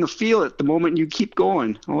know you're going to feel it the moment you keep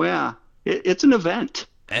going. Oh, yeah. It's an event.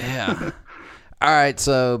 Yeah. All right,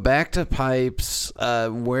 so back to pipes.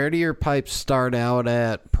 Where do your pipes start out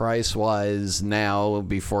at price-wise now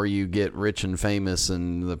before you get rich and famous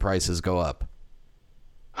and the prices go up?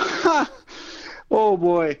 Oh,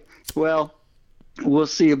 boy. Well, we'll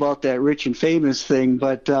see about that rich and famous thing.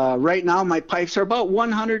 But right now my pipes are about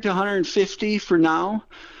 $100 to $150 for now.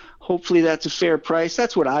 Hopefully that's a fair price.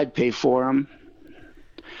 That's what I'd pay for them.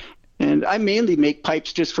 And I mainly make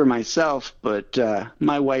pipes just for myself, but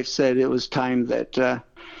my wife said it was time that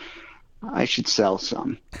I should sell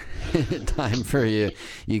some. Time for you.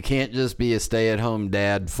 You can't just be a stay-at-home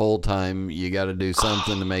dad full-time. You got to do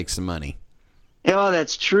something to make some money. Yeah,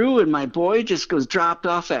 that's true. And my boy just was dropped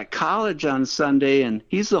off at college on Sunday, and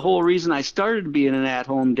he's the whole reason I started being an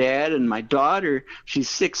at-home dad. And my daughter, she's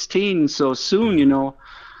 16, so soon, you know,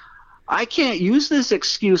 I can't use this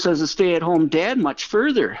excuse as a stay-at-home dad much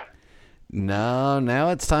further. No, now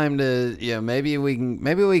it's time to, maybe we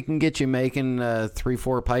can get you making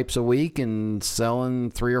 3-4 pipes a week and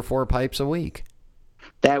selling 3 or 4 pipes a week.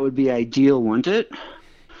 That would be ideal, wouldn't it?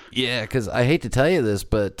 Yeah, because I hate to tell you this,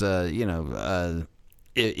 but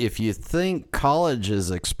if you think college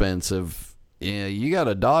is expensive, you got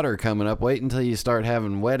a daughter coming up. Wait until you start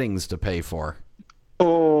having weddings to pay for.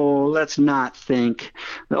 Oh, let's not think.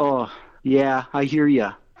 Oh, yeah, I hear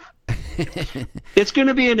ya. It's going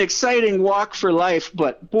to be an exciting walk for life,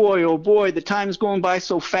 but boy, oh boy, the time's going by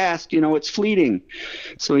so fast, it's fleeting.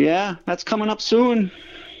 So yeah, that's coming up soon.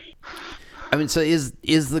 I mean, so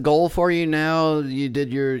is the goal for you now? You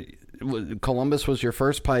did Columbus was your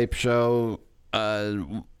first pipe show.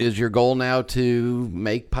 Is your goal now to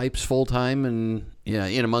make pipes full time and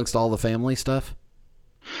in amongst all the family stuff?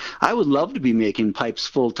 I would love to be making pipes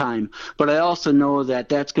full time, but I also know that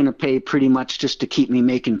that's going to pay pretty much just to keep me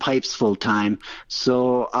making pipes full time.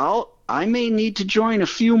 So I may need to join a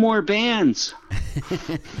few more bands.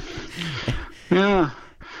 Yeah.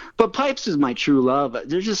 But pipes is my true love.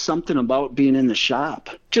 There's just something about being in the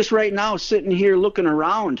shop. Just right now, sitting here looking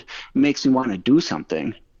around, makes me want to do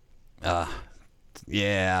something.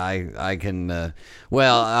 Yeah, I can.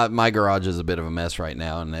 My garage is a bit of a mess right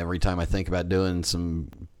now, and every time I think about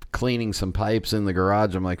cleaning some pipes in the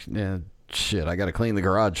garage, I'm like, yeah, shit, I got to clean the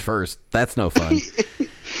garage first. That's no fun.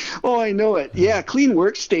 Oh, I know it. Yeah, Clean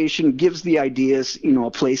Workstation gives the ideas,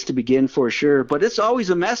 a place to begin for sure. But it's always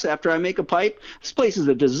a mess after I make a pipe. This place is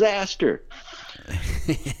a disaster.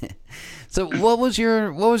 So, what was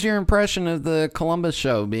your impression of the Columbus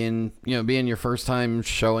show? Being your first time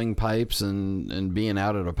showing pipes and being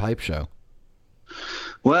out at a pipe show.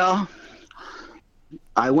 Well,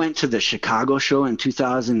 I went to the Chicago show in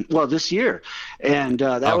this year, and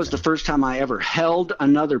that was the first time I ever held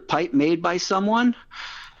another pipe made by someone.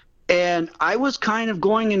 And I was kind of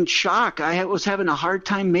going in shock. I was having a hard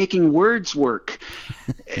time making words work.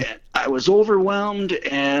 I was overwhelmed,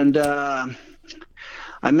 and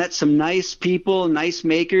I met some nice people, nice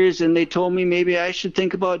makers, and they told me maybe I should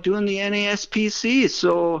think about doing the NASPC.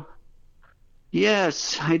 So,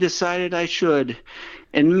 yes, I decided I should.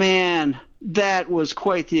 And man, that was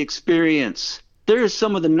quite the experience. They're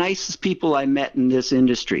some of the nicest people I met in this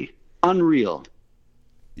industry. Unreal.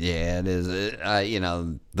 Yeah, it is.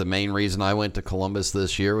 The main reason I went to Columbus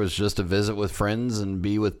this year was just to visit with friends and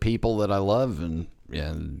be with people that I love. And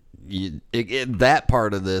that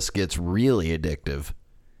part of this gets really addictive.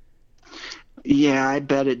 Yeah, I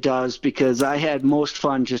bet it does, because I had most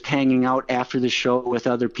fun just hanging out after the show with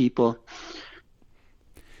other people.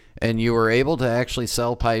 And you were able to actually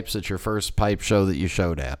sell pipes at your first pipe show that you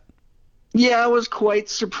showed at? Yeah, I was quite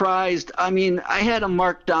surprised. I mean, I had them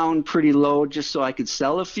marked down pretty low just so I could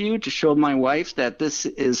sell a few to show my wife that this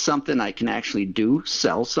is something I can actually do,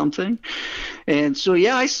 sell something. And so,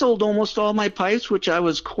 yeah, I sold almost all my pipes, which I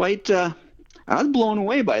was I was blown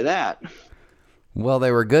away by that. Well,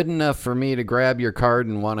 they were good enough for me to grab your card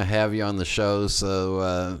and want to have you on the show.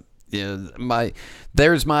 So,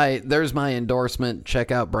 There's my endorsement.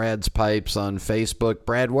 Check out Brad's pipes on Facebook.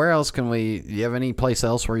 Brad, where else do you have any place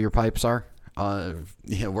else where your pipes are?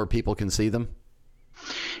 Where people can see them?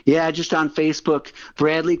 Yeah, just on Facebook,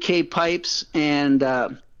 Bradley K Pipes, and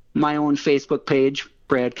my own Facebook page,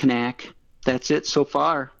 Brad Knaack. That's it so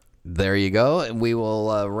far. There you go. And we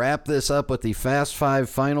will wrap this up with the Fast 5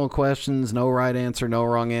 final questions. No right answer, no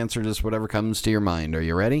wrong answer, just whatever comes to your mind. Are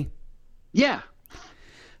you ready? Yeah.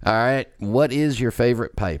 All right. What is your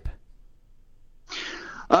favorite pipe?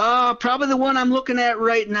 Probably the one I'm looking at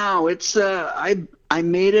right now. It's I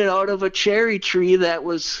made it out of a cherry tree that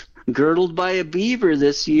was girdled by a beaver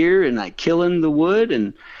this year, and I killing the wood,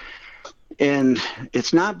 and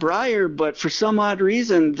it's not briar, but for some odd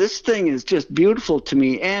reason, this thing is just beautiful to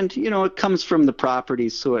me. And, it comes from the property,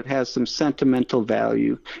 so it has some sentimental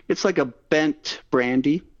value. It's like a bent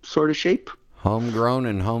brandy sort of shape. Homegrown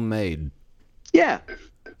and homemade. Yeah.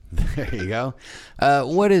 There you go.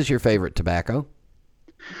 What is your favorite tobacco?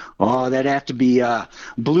 Oh, that'd have to be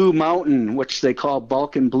Blue Mountain, which they call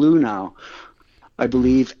Balkan Blue now, I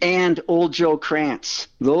believe, and Old Joe Krantz.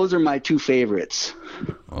 Those are my two favorites.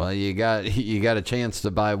 Well, you got a chance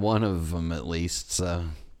to buy one of them at least. So.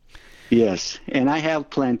 Yes, and I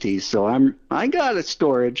have plenty, so I got a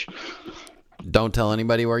storage. Don't tell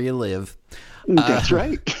anybody where you live. That's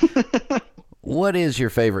right. What is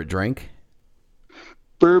your favorite drink?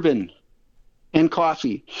 Bourbon and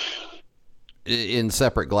coffee. In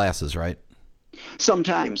separate glasses, right?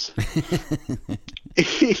 Sometimes.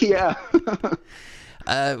 Yeah.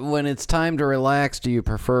 When it's time to relax, do you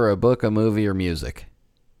prefer a book, a movie, or music?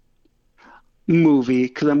 Movie,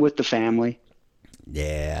 because I'm with the family.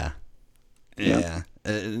 Yeah. Yep.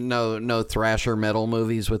 Yeah. No thrasher metal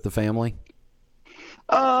movies with the family?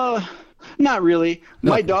 Not really.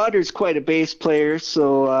 No. My daughter's quite a bass player,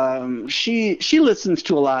 so she listens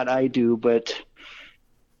to a lot. I do, but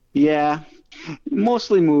yeah,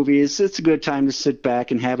 mostly movies. It's a good time to sit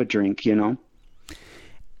back and have a drink,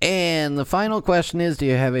 And the final question is, do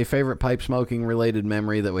you have a favorite pipe smoking related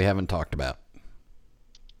memory that we haven't talked about?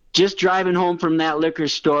 Just driving home from that liquor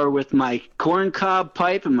store with my corncob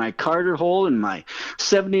pipe and my Carter hole and my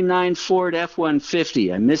 79 Ford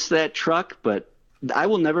F-150. I miss that truck, but I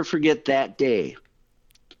will never forget that day.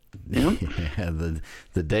 Yep. Yeah,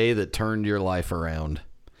 the day that turned your life around.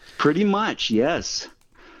 Pretty much, yes.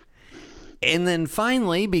 And then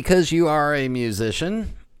finally, because you are a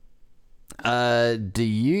musician,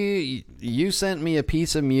 you sent me a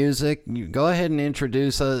piece of music. Go ahead and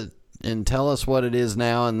introduce and tell us what it is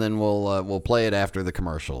now, and then we'll play it after the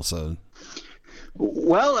commercial. So.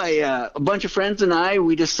 Well, a bunch of friends and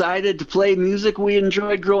we decided to play music we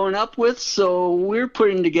enjoyed growing up with, so we're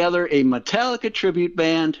putting together a Metallica tribute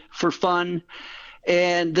band for fun,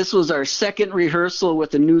 and this was our second rehearsal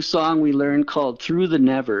with a new song we learned called Through the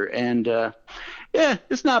Never, and yeah,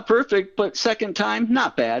 it's not perfect, but second time,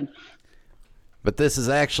 not bad. But this is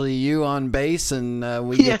actually you on bass, and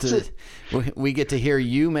we get to hear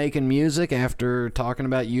you making music after talking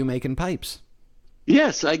about you making pipes.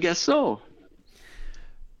 Yes, I guess so.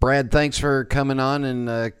 Brad, thanks for coming on,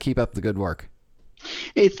 and keep up the good work.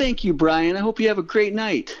 Hey, thank you, Brian. I hope you have a great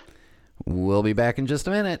night. We'll be back in just a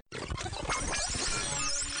minute.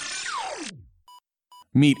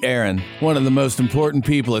 Meet Aaron, one of the most important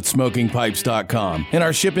people at SmokingPipes.com. In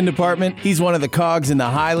our shipping department, he's one of the cogs in the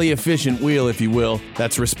highly efficient wheel, if you will,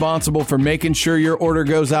 that's responsible for making sure your order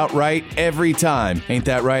goes out right every time. Ain't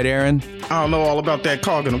that right, Aaron? I don't know all about that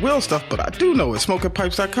cog and the wheel stuff, but I do know at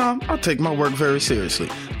SmokingPipes.com, I take my work very seriously.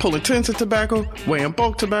 Pulling tins of tobacco, weighing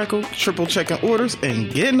bulk tobacco, triple checking orders,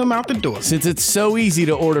 and getting them out the door. Since it's so easy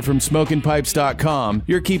to order from SmokingPipes.com,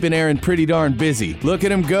 you're keeping Aaron pretty darn busy. Look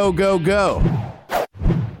at him go, go, go.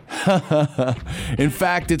 In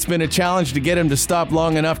fact, it's been a challenge to get him to stop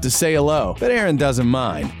long enough to say hello. But Aaron doesn't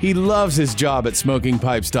mind. He loves his job at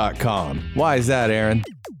SmokingPipes.com. Why is that, Aaron?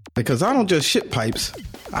 Because I don't just ship pipes,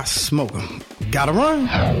 I smoke them. Gotta run.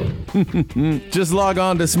 Just log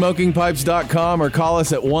on to SmokingPipes.com or call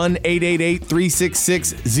us at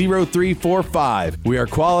 1-888-366-0345. We are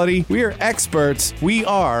quality. We are experts. We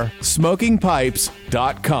are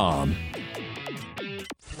SmokingPipes.com.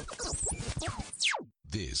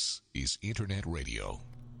 This is Internet Radio.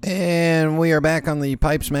 And we are back on the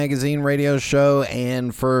Pipes Magazine radio show,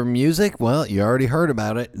 and for music, well, you already heard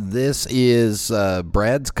about it. This is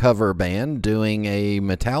Brad's cover band doing a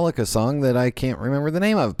Metallica song that I can't remember the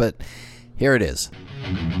name of, but here it is.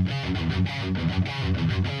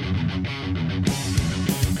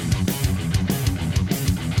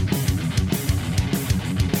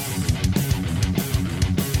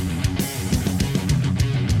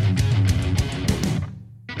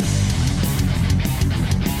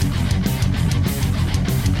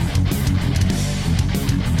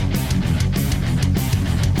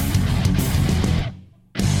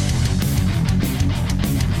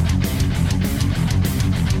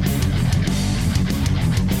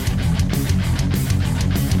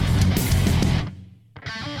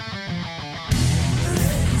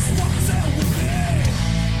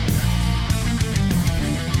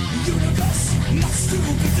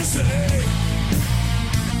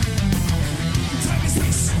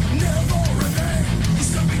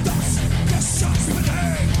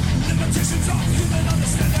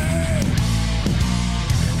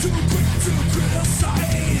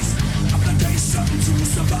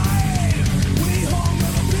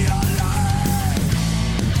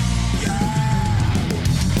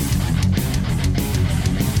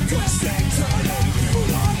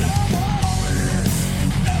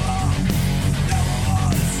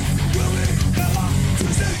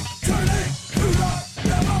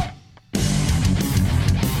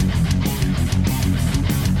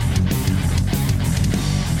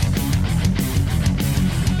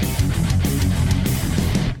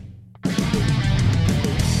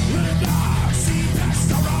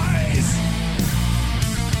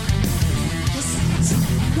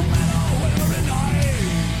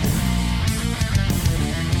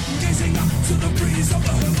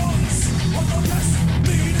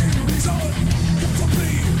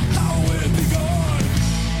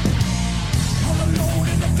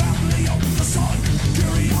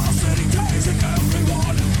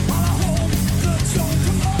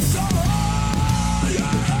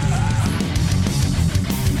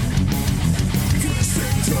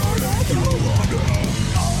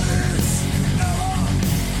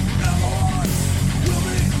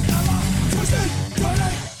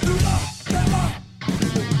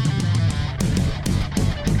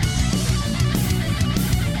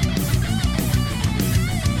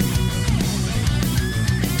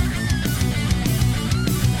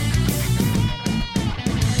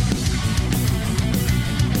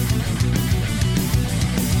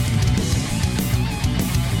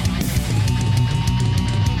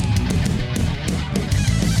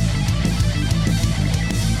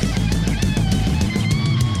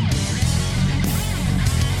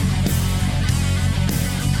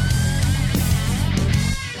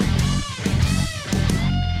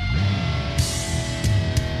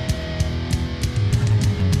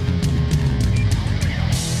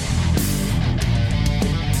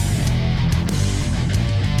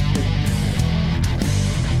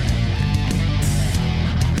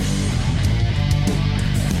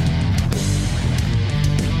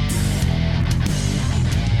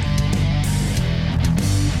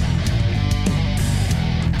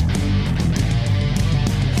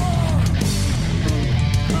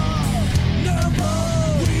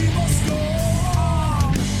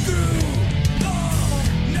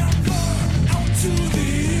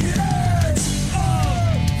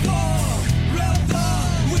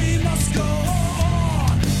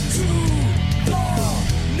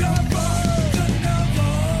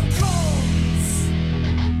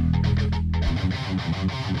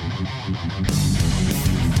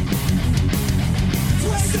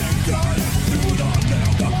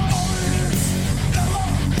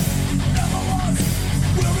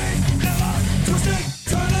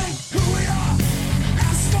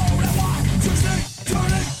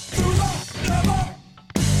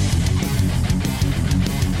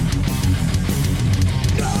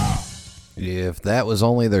 If that was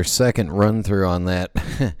only their second run-through on that.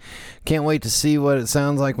 Can't wait to see what it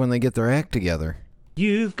sounds like when they get their act together.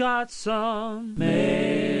 You've got some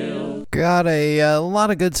mail. Got a lot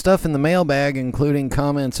of good stuff in the mailbag, including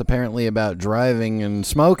comments apparently about driving and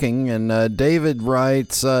smoking. And David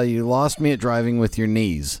writes, you lost me at driving with your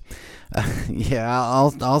knees. Yeah,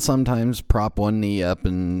 I'll sometimes prop one knee up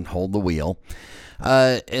and hold the wheel.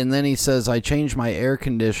 And then he says, I changed my air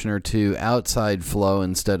conditioner to outside flow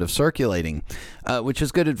instead of circulating, which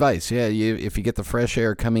is good advice. Yeah, if you get the fresh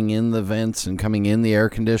air coming in the vents and coming in the air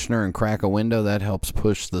conditioner and crack a window, that helps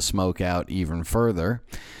push the smoke out even further.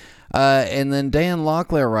 And then Dan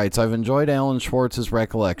Locklear writes, I've enjoyed Alan Schwartz's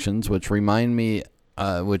recollections, which remind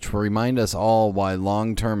us all why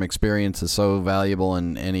long-term experience is so valuable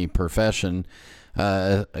in any profession.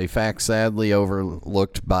 A fact sadly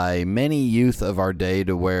overlooked by many youth of our day,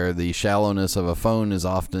 to where the shallowness of a phone is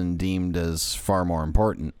often deemed as far more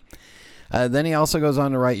important. Then he also goes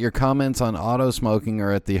on to write, your comments on auto smoking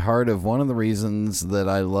are at the heart of one of the reasons that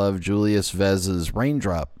I love Julius Vez's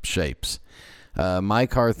raindrop shapes. My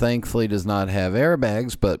car thankfully does not have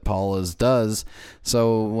airbags, but Paula's does.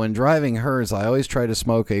 So when driving hers, I always try to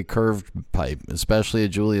smoke a curved pipe, especially a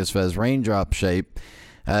Julius Vez raindrop shape.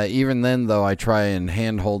 Even then, though, I try and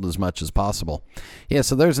handhold as much as possible. Yeah,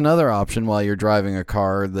 so there's another option while you're driving a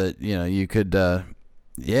car that, you could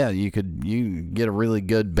get a really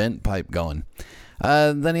good bent pipe going.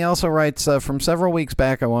 Then he also writes, from several weeks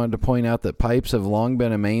back, I wanted to point out that pipes have long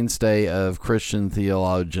been a mainstay of Christian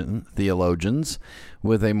theologians.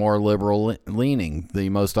 with a more liberal leaning. The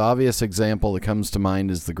most obvious example that comes to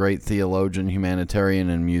mind is the great theologian, humanitarian,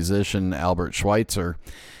 and musician Albert Schweitzer.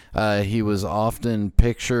 He was often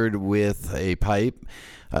pictured with a pipe.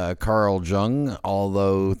 Carl Jung,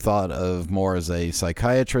 although thought of more as a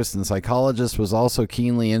psychiatrist and psychologist, was also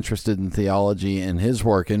keenly interested in theology, and his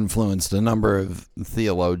work influenced a number of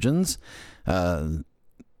theologians. And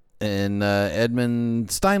Edmund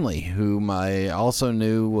Steinle, whom I also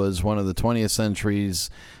knew was one of the 20th century's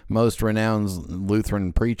most renowned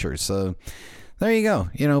Lutheran preachers. So there you go.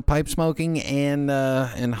 You know, pipe smoking and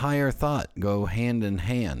higher thought go hand in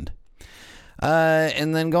hand.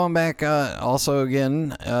 And then going back, also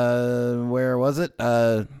again, where was it?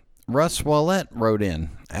 Russ Wallette wrote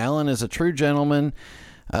in. Alan is a true gentleman.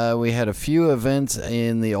 We had a few events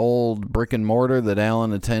in the old brick and mortar that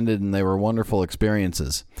Alan attended, and they were wonderful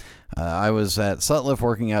experiences. I was at Sutliff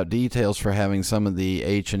working out details for having some of the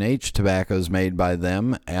H&H tobaccos made by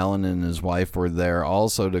them. Alan and his wife were there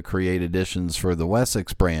also to create editions for the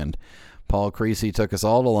Wessex brand. Paul Creasy took us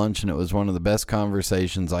all to lunch, and it was one of the best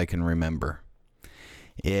conversations I can remember.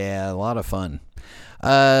 Yeah, a lot of fun.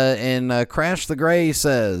 And Crash the Gray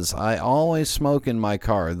says, I always smoke in my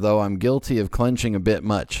car, though I'm guilty of clenching a bit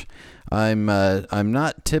much. I'm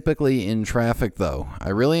not typically in traffic, though. I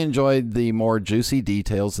really enjoyed the more juicy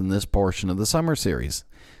details in this portion of the summer series.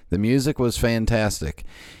 The music was fantastic.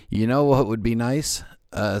 You know what would be nice?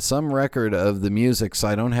 Some record of the music so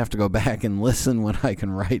I don't have to go back and listen when I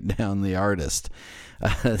can write down the artist.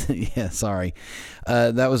 Yeah, sorry.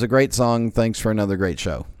 That was a great song. Thanks for another great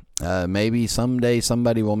show. Maybe someday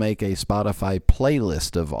somebody will make a Spotify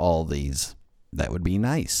playlist of all these. That would be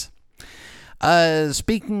nice.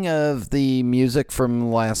 Speaking of the music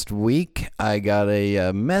from last week, I got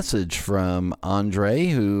a message from Andre,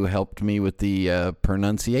 who helped me with the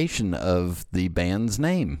pronunciation of the band's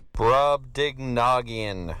name.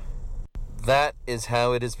 Brobdingnagian. That is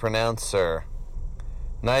how it is pronounced, sir.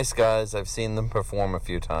 Nice guys, I've seen them perform a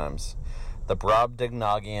few times. The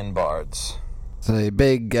Brobdingnagian Bards. So a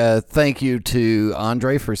big thank you to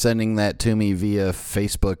Andre for sending that to me via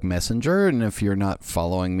Facebook Messenger. And if you're not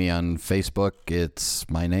following me on Facebook, it's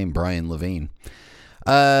my name, Brian Levine.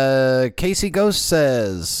 Casey Ghost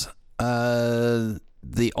says,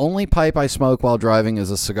 the only pipe I smoke while driving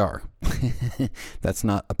is a cigar. That's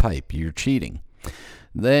not a pipe. You're cheating.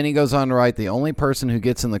 Then he goes on to write, the only person who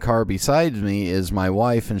gets in the car besides me is my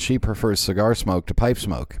wife, and she prefers cigar smoke to pipe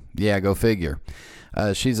smoke. Yeah, go figure.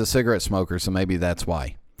 She's a cigarette smoker, so maybe that's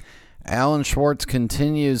why. Alan Schwartz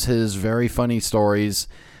continues his very funny stories.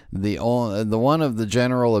 The one of the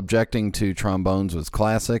general objecting to trombones was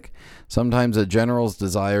classic. Sometimes a general's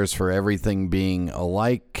desires for everything being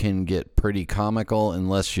alike can get pretty comical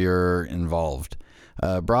unless you're involved.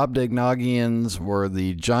 Brobdingnagians were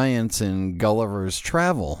the giants in Gulliver's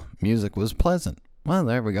Travel. Music was pleasant. Well,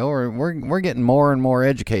 there we go. We're getting more and more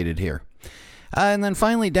educated here. And then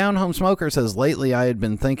finally, Down Home Smoker says, lately I had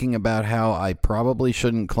been thinking about how I probably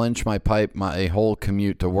shouldn't clench my pipe my whole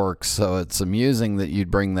commute to work, so it's amusing that you'd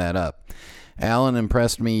bring that up. Alan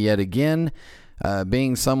impressed me yet again.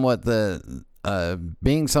 Being someone that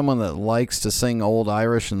likes to sing old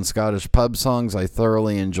Irish and Scottish pub songs, I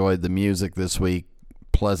thoroughly enjoyed the music this week.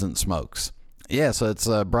 Pleasant smokes. Yeah, so it's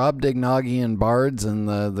Brobdingnagian Bards, and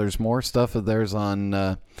there's more stuff of theirs on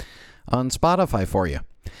Spotify for you.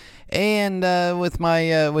 And with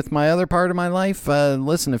my other part of my life,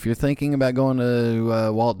 listen, if you're thinking about going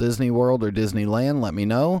to Walt Disney World or Disneyland, let me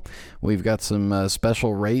know. We've got some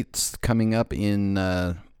special rates coming up in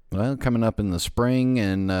the spring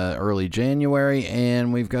and early January,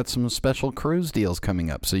 and we've got some special cruise deals coming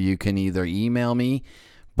up. So you can either email me,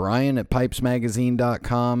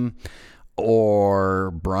 Brian@PipesMagazine.com,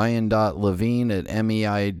 or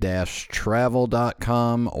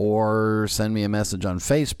brian.levine@mei-travel.com, or send me a message on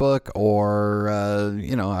Facebook, or, I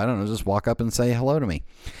don't know, just walk up and say hello to me.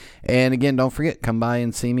 And again, don't forget, come by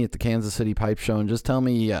and see me at the Kansas City Pipe Show, and just tell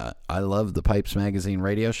me I love the Pipes Magazine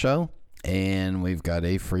radio show, and we've got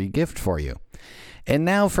a free gift for you. And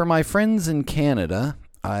now for my friends in Canada,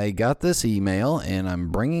 I got this email, and I'm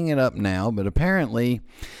bringing it up now, but apparently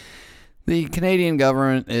the Canadian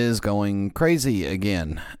government is going crazy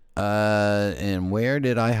again. And where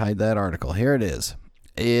did I hide that article? Here it is.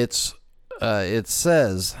 It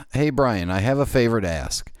says, "Hey Brian, I have a favor to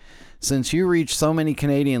ask. Since you reach so many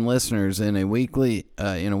Canadian listeners in a weekly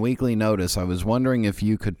notice, I was wondering if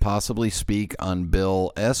you could possibly speak on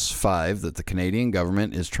Bill S5 that the Canadian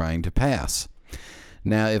government is trying to pass.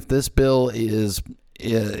 Now, if this bill is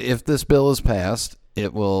passed,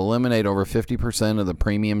 It will eliminate over 50% of the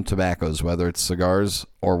premium tobaccos, whether it's cigars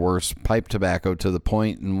or worse, pipe tobacco, to the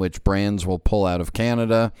point in which brands will pull out of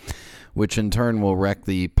Canada, which in turn will wreck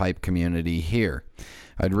the pipe community here.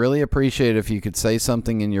 I'd really appreciate if you could say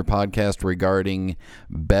something in your podcast regarding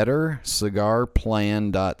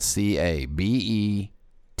bettercigarplan.ca, BETTER,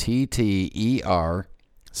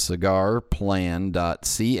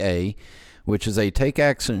 cigarplan.ca, which is a take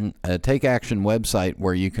action website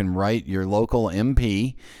where you can write your local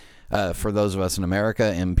MP. For those of us in America,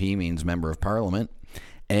 MP means Member of Parliament,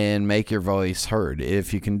 and make your voice heard.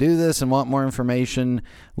 If you can do this and want more information,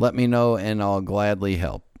 let me know and I'll gladly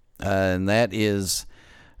help. And that is,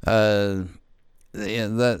 that's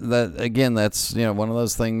one of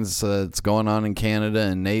those things that's going on in Canada.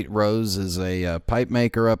 And Nate Rose is a pipe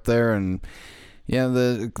maker up there, and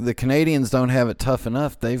the Canadians don't have it tough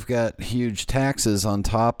enough. They've got huge taxes on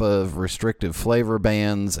top of restrictive flavor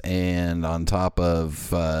bans and on top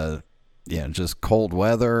of just cold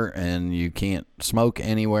weather, and you can't smoke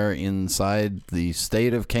anywhere inside the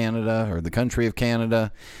state of Canada or the country of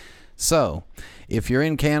Canada. So if you're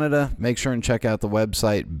in Canada, make sure and check out the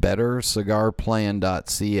website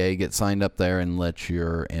bettercigarplan.ca. Get signed up there and let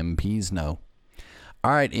your MPs know.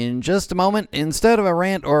 All right, in just a moment, instead of a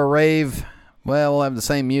rant or a rave, well, we'll have the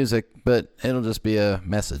same music, but it'll just be a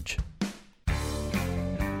message.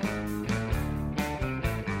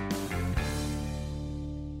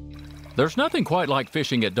 There's nothing quite like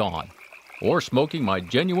fishing at dawn, or smoking my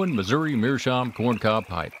genuine Missouri Meerschaum corncob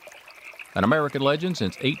pipe, an American legend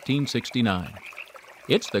since 1869.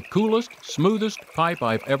 It's the coolest, smoothest pipe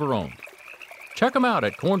I've ever owned. Check them out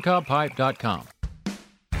at corncobpipe.com.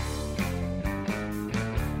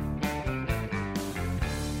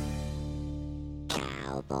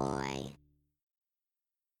 Cowboy.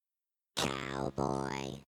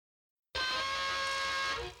 Cowboy.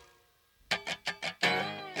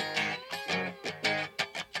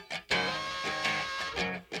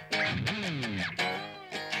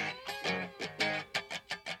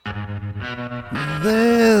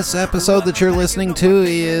 This episode that you're listening to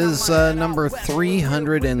is number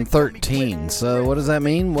 313. So what does that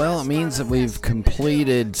mean? Well, it means that we've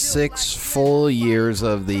completed 6 full years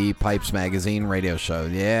of the Pipes Magazine radio show.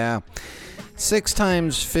 Yeah, 6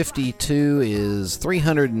 times 52 is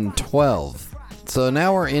 312. So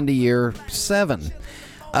now we're into year 7.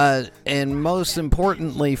 And most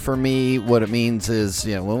importantly for me, what it means is,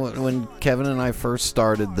 when Kevin and I first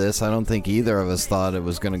started this, I don't think either of us thought it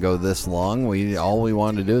was going to go this long. All we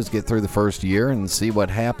wanted to do is get through the first year and see what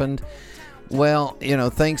happened. Well,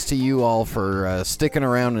 thanks to you all for sticking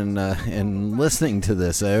around and listening to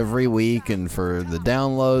this every week, and for the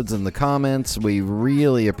downloads and the comments. We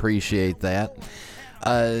really appreciate that.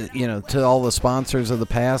 To all the sponsors of the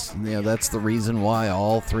past, that's the reason why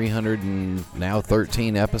all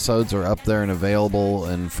 313 episodes are up there and available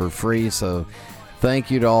and for free. So thank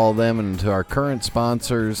you to all of them, and to our current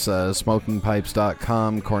sponsors,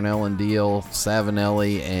 SmokingPipes.com, Cornell and Deal,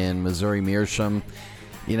 Savinelli, and Missouri Meerschaum.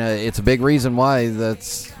 It's a big reason why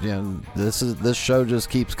this show just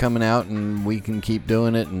keeps coming out, and we can keep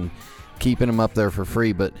doing it and keeping them up there for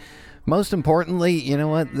free. But most importantly, you know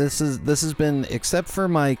what? This has been, except for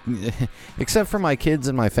my kids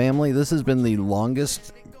and my family, this has been the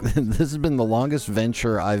longest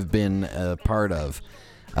venture I've been a part of.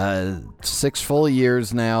 6 full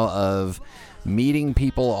years now of meeting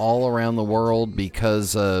people all around the world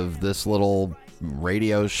because of this little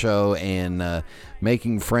radio show, and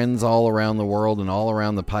making friends all around the world and all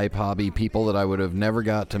around the pipe hobby, people that I would have never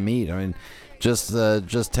got to meet. I mean, just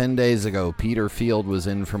 10 days ago, Peter Field was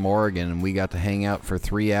in from Oregon, and we got to hang out for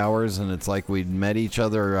 3 hours, and it's like we'd met each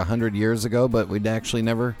other 100 years ago, but we'd actually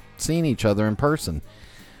never seen each other in person.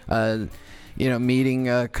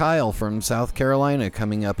 Meeting Kyle from South Carolina,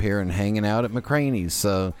 coming up here and hanging out at McCraney's.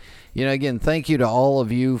 So, again, thank you to all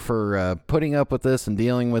of you for putting up with this and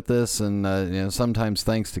dealing with this. And, sometimes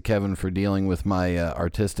thanks to Kevin for dealing with my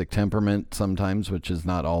artistic temperament sometimes, which is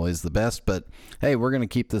not always the best. But, hey, we're going to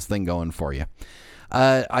keep this thing going for you.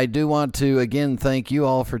 I do want to, again, thank you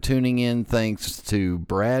all for tuning in. Thanks to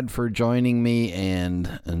Brad for joining me,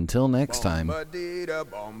 and until next time. Happy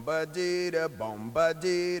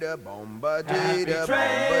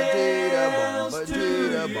trails until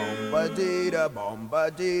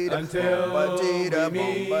we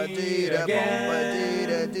meet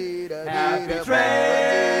again. Happy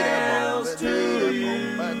trails to you.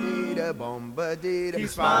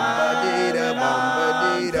 He's fine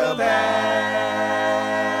until then.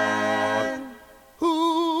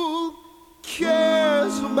 Who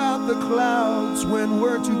cares about the clouds when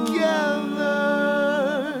we're together?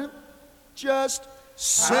 Just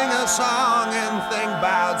Sing a song and think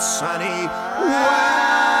about sunny weather.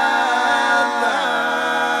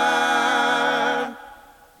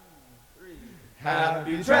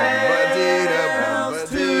 Happy trails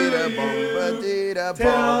to you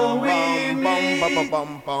till we meet again.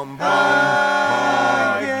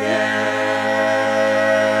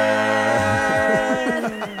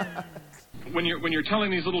 When you're telling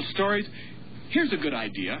these little stories, here's a good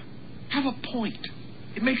idea. Have a point.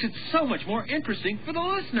 It makes it so much more interesting for the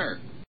listener.